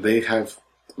 And they have,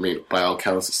 I mean, by all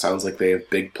counts, it sounds like they have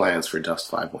big plans for Dust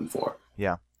 514.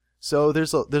 Yeah. So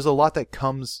there's a lot that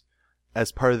comes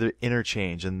as part of the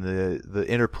interchange and the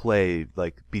interplay,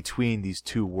 like, between these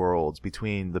two worlds,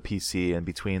 between the PC and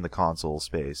between the console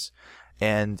space.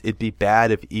 And it'd be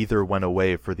bad if either went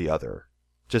away for the other,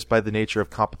 just by the nature of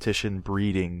competition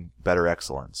breeding better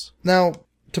excellence. Now,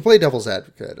 to play devil's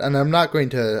advocate, and I'm not going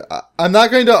to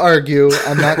argue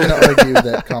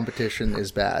that competition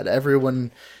is bad.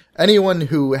 Anyone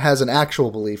who has an actual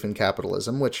belief in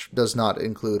capitalism, which does not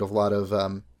include a lot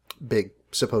of big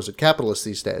supposed capitalists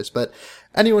these days, but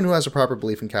anyone who has a proper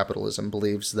belief in capitalism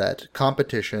believes that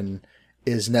competition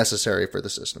is necessary for the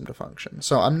system to function.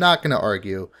 So I'm not going to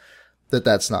argue that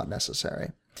that's not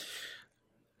necessary.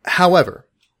 However,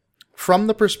 from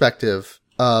the perspective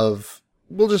of,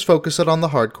 we'll just focus it on the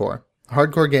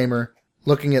hardcore gamer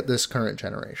looking at this current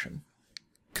generation,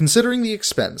 considering the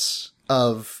expense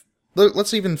of,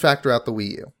 let's even factor out the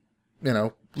Wii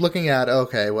U, looking at,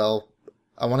 okay, well,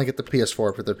 I want to get the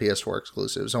PS4 for the PS4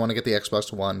 exclusives. I want to get the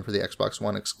Xbox One for the Xbox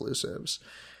One exclusives.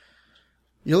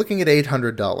 You're looking at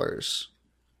 $800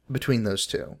 between those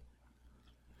two.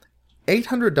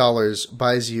 $800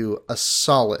 buys you a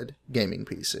solid gaming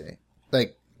PC.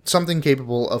 Like, something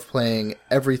capable of playing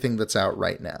everything that's out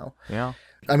right now. Yeah.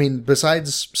 I mean,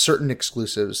 besides certain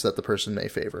exclusives that the person may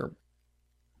favor,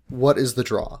 what is the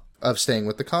draw of staying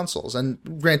with the consoles?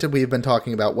 And granted, we've been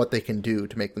talking about what they can do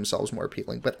to make themselves more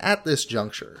appealing, but at this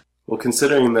juncture... Well,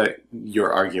 considering that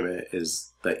your argument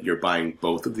is that you're buying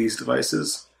both of these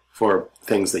devices for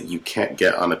things that you can't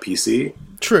get on a PC...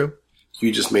 True.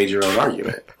 You just made your own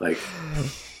argument. Like...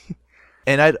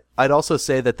 And I'd also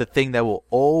say that the thing that will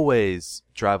always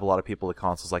drive a lot of people to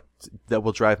consoles, like that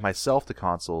will drive myself to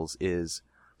consoles, is,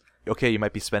 okay, you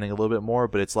might be spending a little bit more,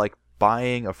 but it's like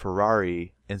buying a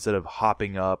Ferrari instead of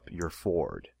hopping up your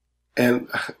Ford. And,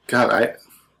 God,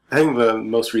 I think the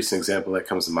most recent example that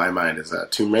comes to my mind is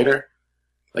Tomb Raider.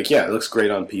 Like, yeah, it looks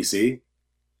great on PC,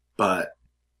 but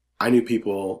I knew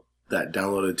people that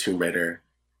downloaded Tomb Raider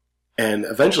and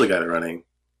eventually got it running,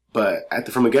 But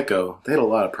from the get-go, they had a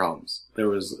lot of problems. There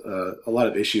was a lot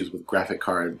of issues with graphic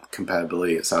card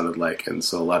compatibility, it sounded like. And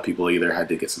so a lot of people either had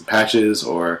to get some patches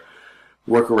or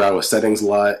work around with settings a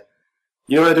lot.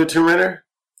 You know what I did with Tomb Raider?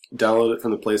 Downloaded it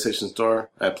from the PlayStation Store.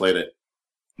 I played it.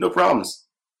 No problems.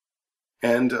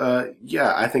 And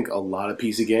yeah, I think a lot of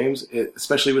PC games,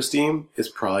 especially with Steam, is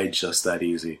probably just that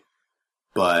easy.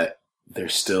 But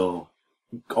there's still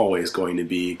always going to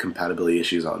be compatibility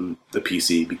issues on the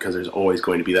PC because there's always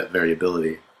going to be that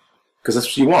variability. Because that's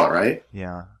what you want, right?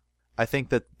 Yeah. I think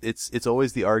that it's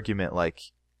always the argument, like,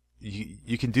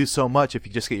 you can do so much if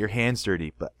you just get your hands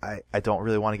dirty, but I don't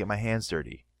really want to get my hands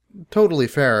dirty. Totally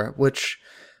fair, which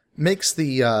makes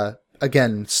the,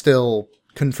 again, still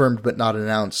confirmed but not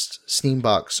announced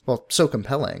Steambox, well, so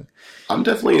compelling. I'm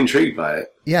definitely intrigued by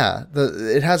it. Yeah,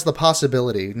 it has the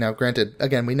possibility. Now, granted,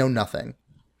 again, we know nothing.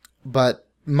 But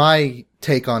my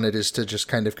take on it is to just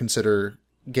kind of consider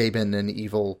Gaben an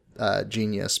evil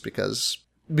genius because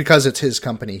it's his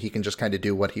company, he can just kind of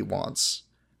do what he wants.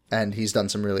 And he's done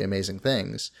some really amazing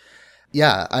things.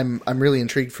 Yeah, I'm really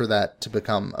intrigued for that to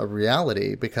become a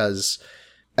reality because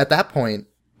at that point,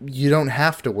 you don't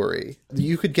have to worry.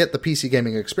 You could get the PC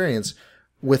gaming experience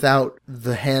without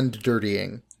the hand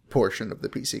dirtying portion of the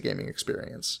PC gaming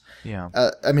experience. Yeah.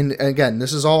 I mean, again,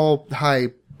 this is all high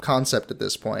concept at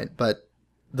this point, but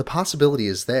the possibility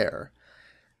is there.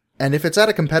 And if it's at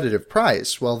a competitive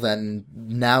price, well then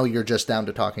now you're just down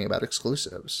to talking about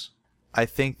exclusives. I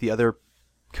think the other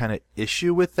kind of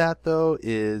issue with that though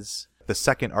is the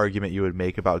second argument you would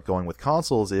make about going with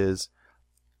consoles is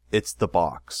it's the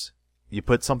box. You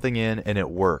put something in and it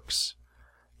works.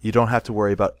 You don't have to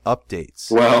worry about updates.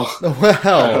 Well,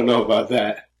 I don't know about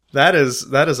that. That is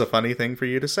a funny thing for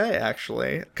you to say,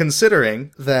 actually,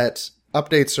 considering that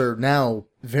updates are now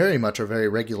very much a very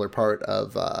regular part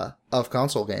of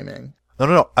console gaming.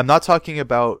 No. I'm not talking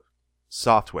about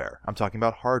software. I'm talking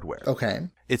about hardware. Okay.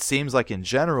 It seems like in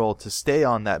general, to stay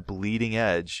on that bleeding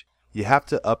edge, you have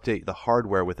to update the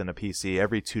hardware within a PC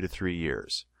every 2 to 3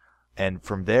 years. And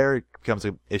from there, it becomes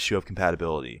an issue of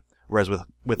compatibility. Whereas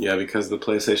with Yeah, because the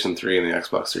PlayStation 3 and the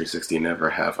Xbox 360 never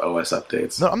have OS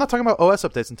updates. No, I'm not talking about OS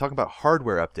updates. I'm talking about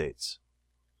hardware updates.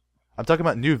 I'm talking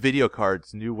about new video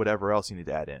cards, new whatever else you need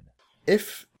to add in.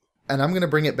 And I'm going to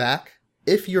bring it back,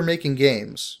 if you're making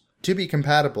games to be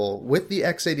compatible with the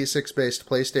x86-based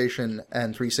PlayStation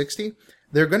and 360,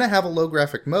 they're going to have a low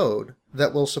graphic mode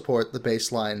that will support the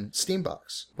baseline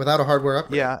Steambox without a hardware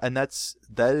upgrade. Yeah, and that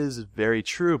is very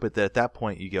true, but at that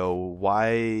point you go,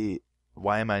 why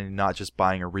am I not just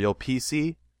buying a real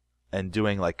PC and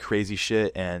doing like crazy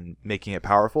shit and making it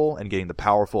powerful and getting the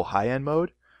powerful high-end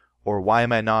mode? Or why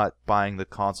am I not buying the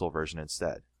console version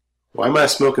instead? Why am I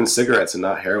smoking cigarettes and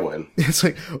not heroin? It's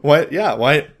like,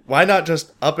 why not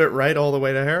just up it right all the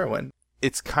way to heroin?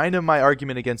 It's kind of my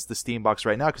argument against the Steambox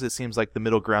right now because it seems like the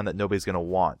middle ground that nobody's going to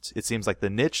want. It seems like the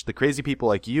niche, the crazy people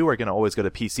like you are going to always go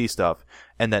to PC stuff,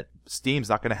 and that Steam's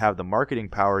not going to have the marketing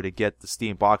power to get the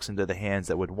Steam box into the hands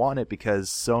that would want it because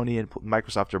Sony and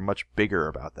Microsoft are much bigger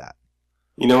about that.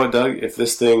 You know what, Doug? If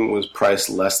this thing was priced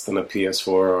less than a PS4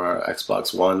 or a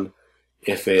Xbox One,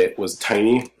 if it was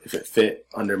tiny, if it fit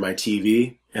under my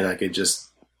TV, and I could just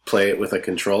play it with a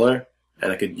controller,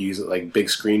 and I could use it like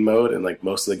big screen mode, and like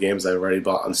most of the games I've already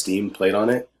bought on Steam played on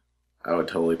it, I would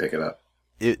totally pick it up.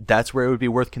 That's where it would be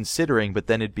worth considering, but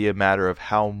then it'd be a matter of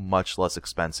how much less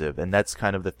expensive, and that's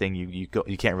kind of the thing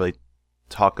you can't really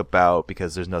talk about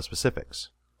because there's no specifics.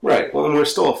 Right. Well, and we're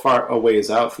still a ways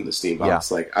out from the Steam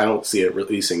box. Yeah. Like, I don't see it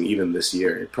releasing even this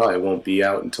year. It probably won't be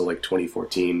out until like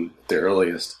 2014, the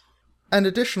earliest. And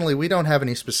additionally, we don't have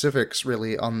any specifics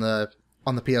really on the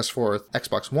PS4 or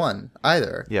Xbox One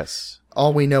either. Yes.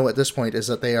 All we know at this point is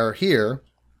that they are here,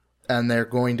 and they're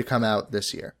going to come out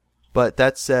this year. But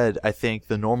that said, I think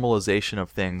the normalization of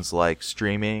things like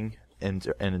streaming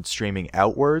and streaming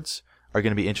outwards are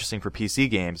going to be interesting for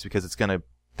PC games because it's going to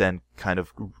then kind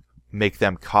of make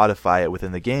them codify it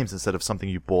within the games instead of something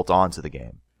you bolt onto the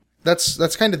game.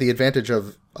 That's kind of the advantage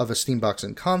of a Steambox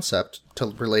in concept to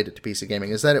relate it to PC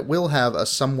gaming, is that it will have a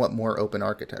somewhat more open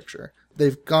architecture.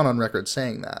 They've gone on record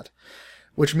saying that,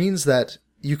 which means that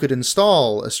you could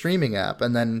install a streaming app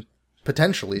and then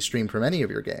potentially stream from any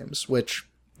of your games, which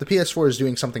the PS4 is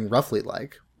doing something roughly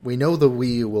like. We know the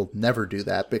Wii U will never do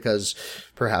that because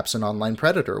perhaps an online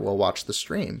predator will watch the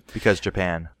stream. Because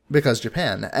Japan.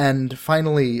 And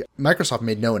finally, Microsoft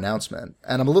made no announcement.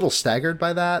 And I'm a little staggered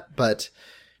by that, but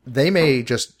they may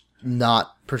just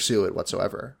not pursue it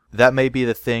whatsoever. That may be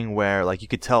the thing where, like, you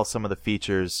could tell some of the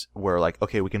features were like,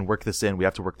 okay, we can work this in. We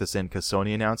have to work this in because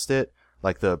Sony announced it.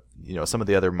 Like some of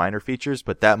the other minor features,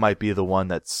 but that might be the one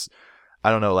that's I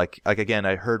don't know, like again,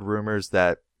 I heard rumors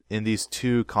that in these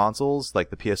two consoles, like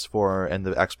the PS4 and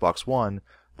the Xbox One,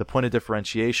 the point of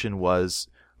differentiation was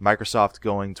Microsoft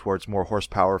going towards more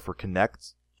horsepower for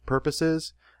Kinect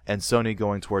purposes and Sony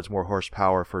going towards more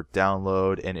horsepower for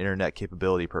download and internet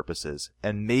capability purposes.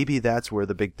 And maybe that's where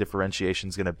the big differentiation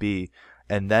is going to be.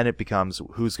 And then it becomes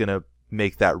who's going to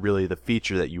make that really the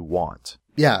feature that you want.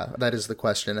 Yeah, that is the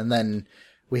question. And then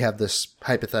we have this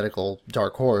hypothetical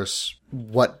dark horse.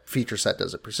 What feature set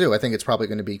does it pursue? I think it's probably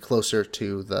going to be closer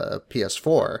to the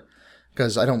PS4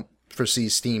 because I don't foresee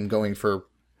Steam going for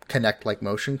Kinect-like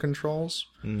motion controls.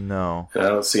 No. And I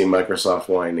don't see Microsoft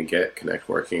wanting to get Kinect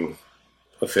working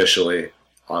officially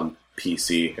on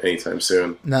PC anytime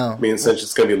soon. No. I mean, since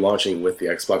it's going to be launching with the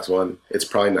Xbox One, it's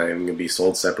probably not even going to be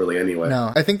sold separately anyway.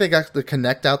 No. I think they got the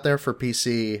Kinect out there for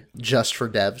PC just for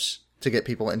devs to get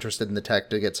people interested in the tech,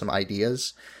 to get some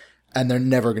ideas. And they're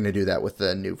never going to do that with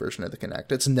the new version of the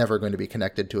Kinect. It's never going to be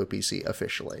connected to a PC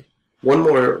officially. One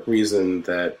more reason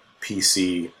that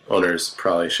PC owners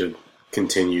probably should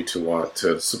continue to want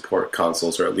to support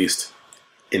consoles, or at least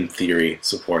in theory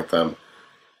support them,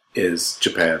 is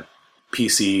Japan.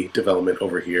 PC development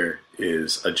over here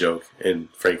is a joke, and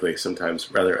frankly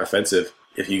sometimes rather offensive.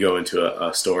 If you go into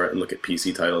a store and look at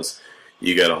PC titles,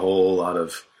 you get a whole lot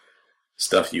of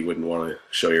stuff you wouldn't want to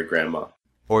show your grandma.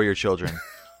 Or your children.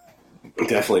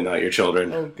 Definitely not your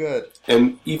children. Oh, good.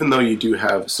 And even though you do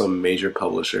have some major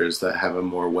publishers that have a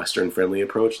more Western-friendly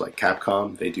approach, like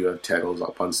Capcom, they do have titles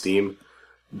up on Steam.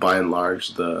 By and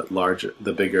large,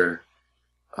 the bigger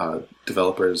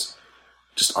developers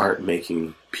just aren't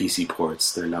making PC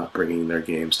ports. They're not bringing their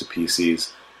games to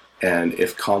PCs. And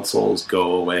if consoles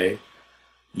go away,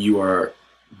 you are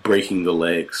breaking the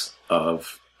legs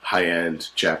of high-end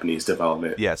Japanese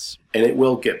development. Yes. And it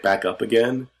will get back up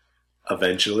again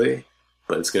eventually,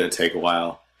 but it's going to take a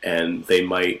while. And they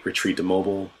might retreat to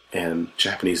mobile, and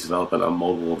Japanese development on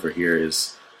mobile over here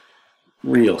is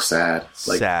real sad.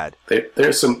 Sad.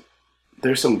 There's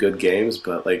some good games,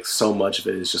 but like so much of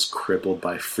it is just crippled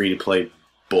by free-to-play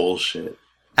bullshit.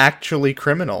 Actually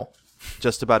criminal.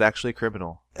 Just about actually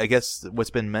criminal. I guess what's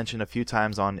been mentioned a few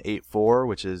times on 8.4,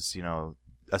 which is,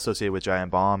 associated with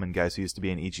Giant Bomb and guys who used to be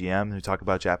in EGM who talk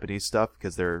about Japanese stuff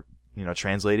because they're,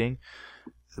 translating.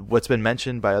 What's been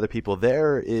mentioned by other people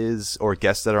there is, or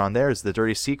guests that are on there, is the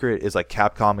dirty secret is like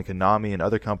Capcom and Konami and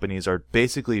other companies are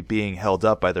basically being held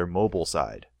up by their mobile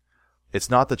side. It's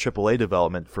not the AAA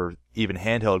development for even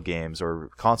handheld games or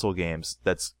console games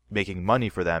that's making money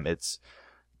for them. It's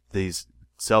these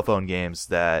cell phone games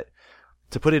that,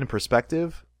 to put it in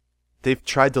perspective, they've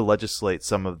tried to legislate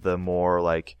some of the more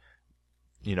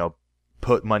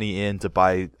put money in to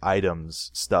buy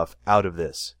items stuff out of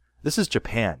this. This is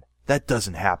Japan. That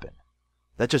doesn't happen.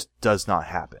 That just does not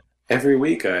happen. Every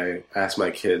week I ask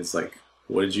my kids,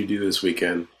 what did you do this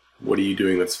weekend? What are you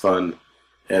doing that's fun?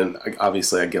 And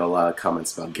obviously I get a lot of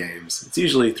comments about games. It's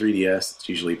usually 3DS, it's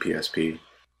usually PSP.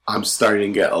 I'm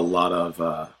starting to get a lot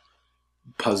of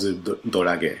Puzzle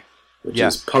Dorage, which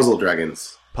is Puzzle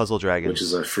Dragons. Puzzle Dragons. Which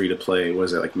is a free-to-play,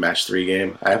 match 3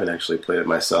 game? I haven't actually played it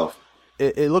myself.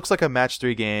 It looks like a match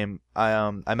 3 game.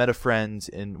 I met a friend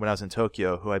when I was in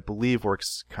Tokyo who I believe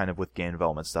works kind of with game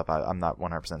development stuff. I'm not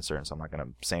 100% certain, so I'm not going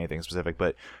to say anything specific.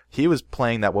 But he was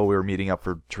playing that while we were meeting up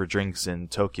for drinks in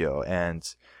Tokyo, and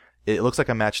it looks like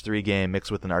a match 3 game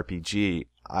mixed with an RPG.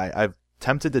 I've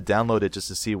tempted to download it just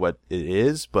to see what it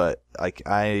is, but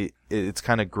it's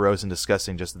kind of gross and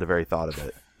disgusting just at the very thought of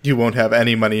it. You won't have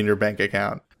any money in your bank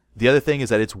account. The other thing is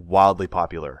that it's wildly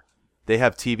popular. They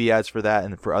have TV ads for that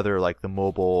and for other the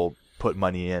mobile put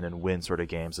money in and win sort of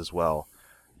games as well.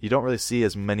 You don't really see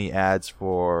as many ads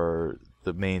for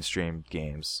the mainstream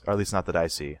games, or at least not that I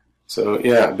see. So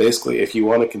yeah, basically if you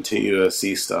want to continue to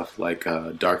see stuff like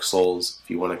Dark Souls, if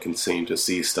you want to continue to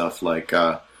see stuff like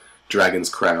Dragon's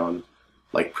Crown,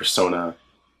 like Persona,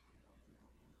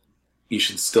 you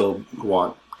should still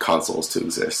want consoles to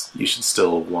exist. You should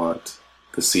still want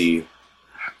to see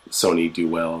Sony do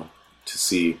well, to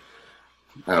see,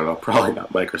 I don't know, probably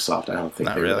not Microsoft. I don't think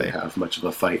they really have much of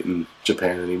a fight in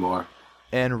Japan anymore.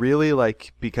 And really,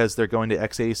 because they're going to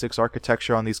x86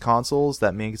 architecture on these consoles,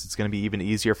 that means it's going to be even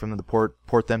easier for them to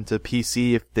port them to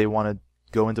PC if they want to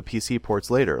go into PC ports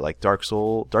later. Like Dark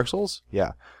Souls?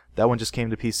 Yeah. That one just came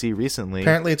to PC recently.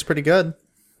 Apparently it's pretty good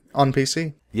on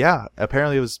PC. Yeah.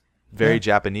 Apparently it was very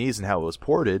Japanese in how it was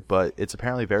ported, but it's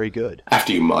apparently very good.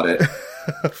 After you mod it.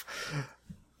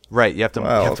 Right. You have to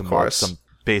mod some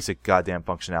basic goddamn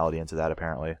functionality into that,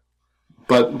 apparently.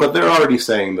 But they're already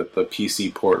saying that the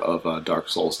PC port of Dark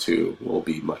Souls 2 will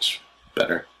be much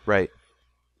better. Right.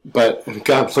 But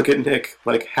God, look at Nick.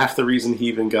 Like, half the reason he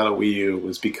even got a Wii U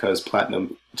was because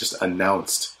Platinum just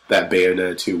announced that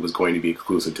Bayonetta 2 was going to be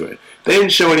exclusive to it. They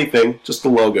didn't show anything, just the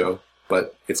logo,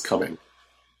 but it's coming.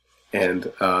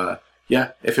 And,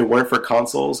 yeah, if it weren't for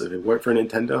consoles, if it weren't for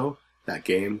Nintendo, that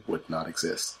game would not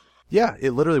exist. Yeah,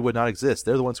 it literally would not exist.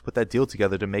 They're the ones who put that deal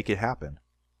together to make it happen.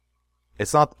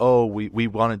 It's not, we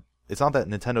wanted... It's not that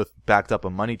Nintendo backed up a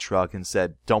money truck and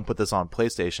said, don't put this on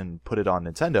PlayStation, put it on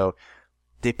Nintendo.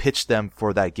 They pitched them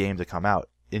for that game to come out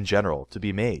in general, to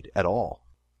be made at all.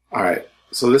 All right.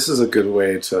 So this is a good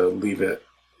way to leave it.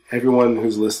 Everyone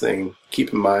who's listening,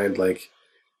 keep in mind, like,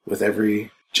 with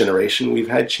every generation, we've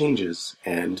had changes.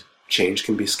 And change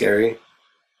can be scary,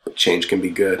 but change can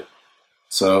be good.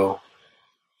 So,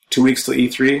 2 weeks to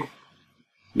E3,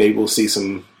 maybe we'll see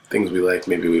some things we like,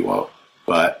 maybe we won't.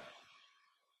 But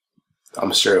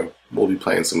I'm sure we'll be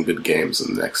playing some good games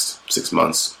in the next 6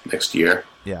 months, next year.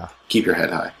 Yeah. Keep your head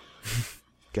high.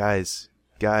 Guys,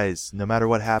 no matter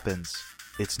what happens,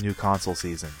 it's new console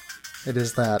season. It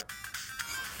is that.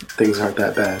 Things aren't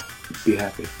that bad. Be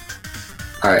happy.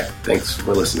 All right. Thanks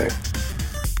for listening.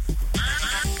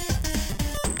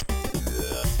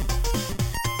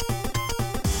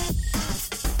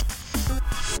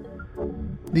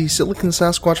 The Silicon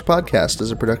Sasquatch podcast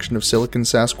is a production of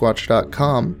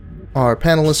SiliconSasquatch.com. Our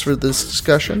panelists for this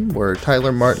discussion were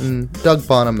Tyler Martin, Doug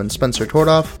Bonham, and Spencer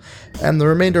Tordoff, and the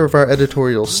remainder of our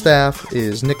editorial staff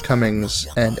is Nick Cummings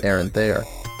and Aaron Thayer.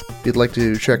 If you'd like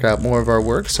to check out more of our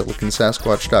work,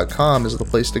 SiliconSasquatch.com is the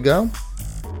place to go.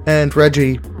 And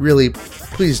Reggie, really,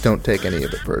 please don't take any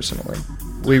of it personally.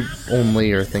 We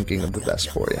only are thinking of the best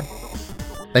for you.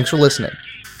 Thanks for listening.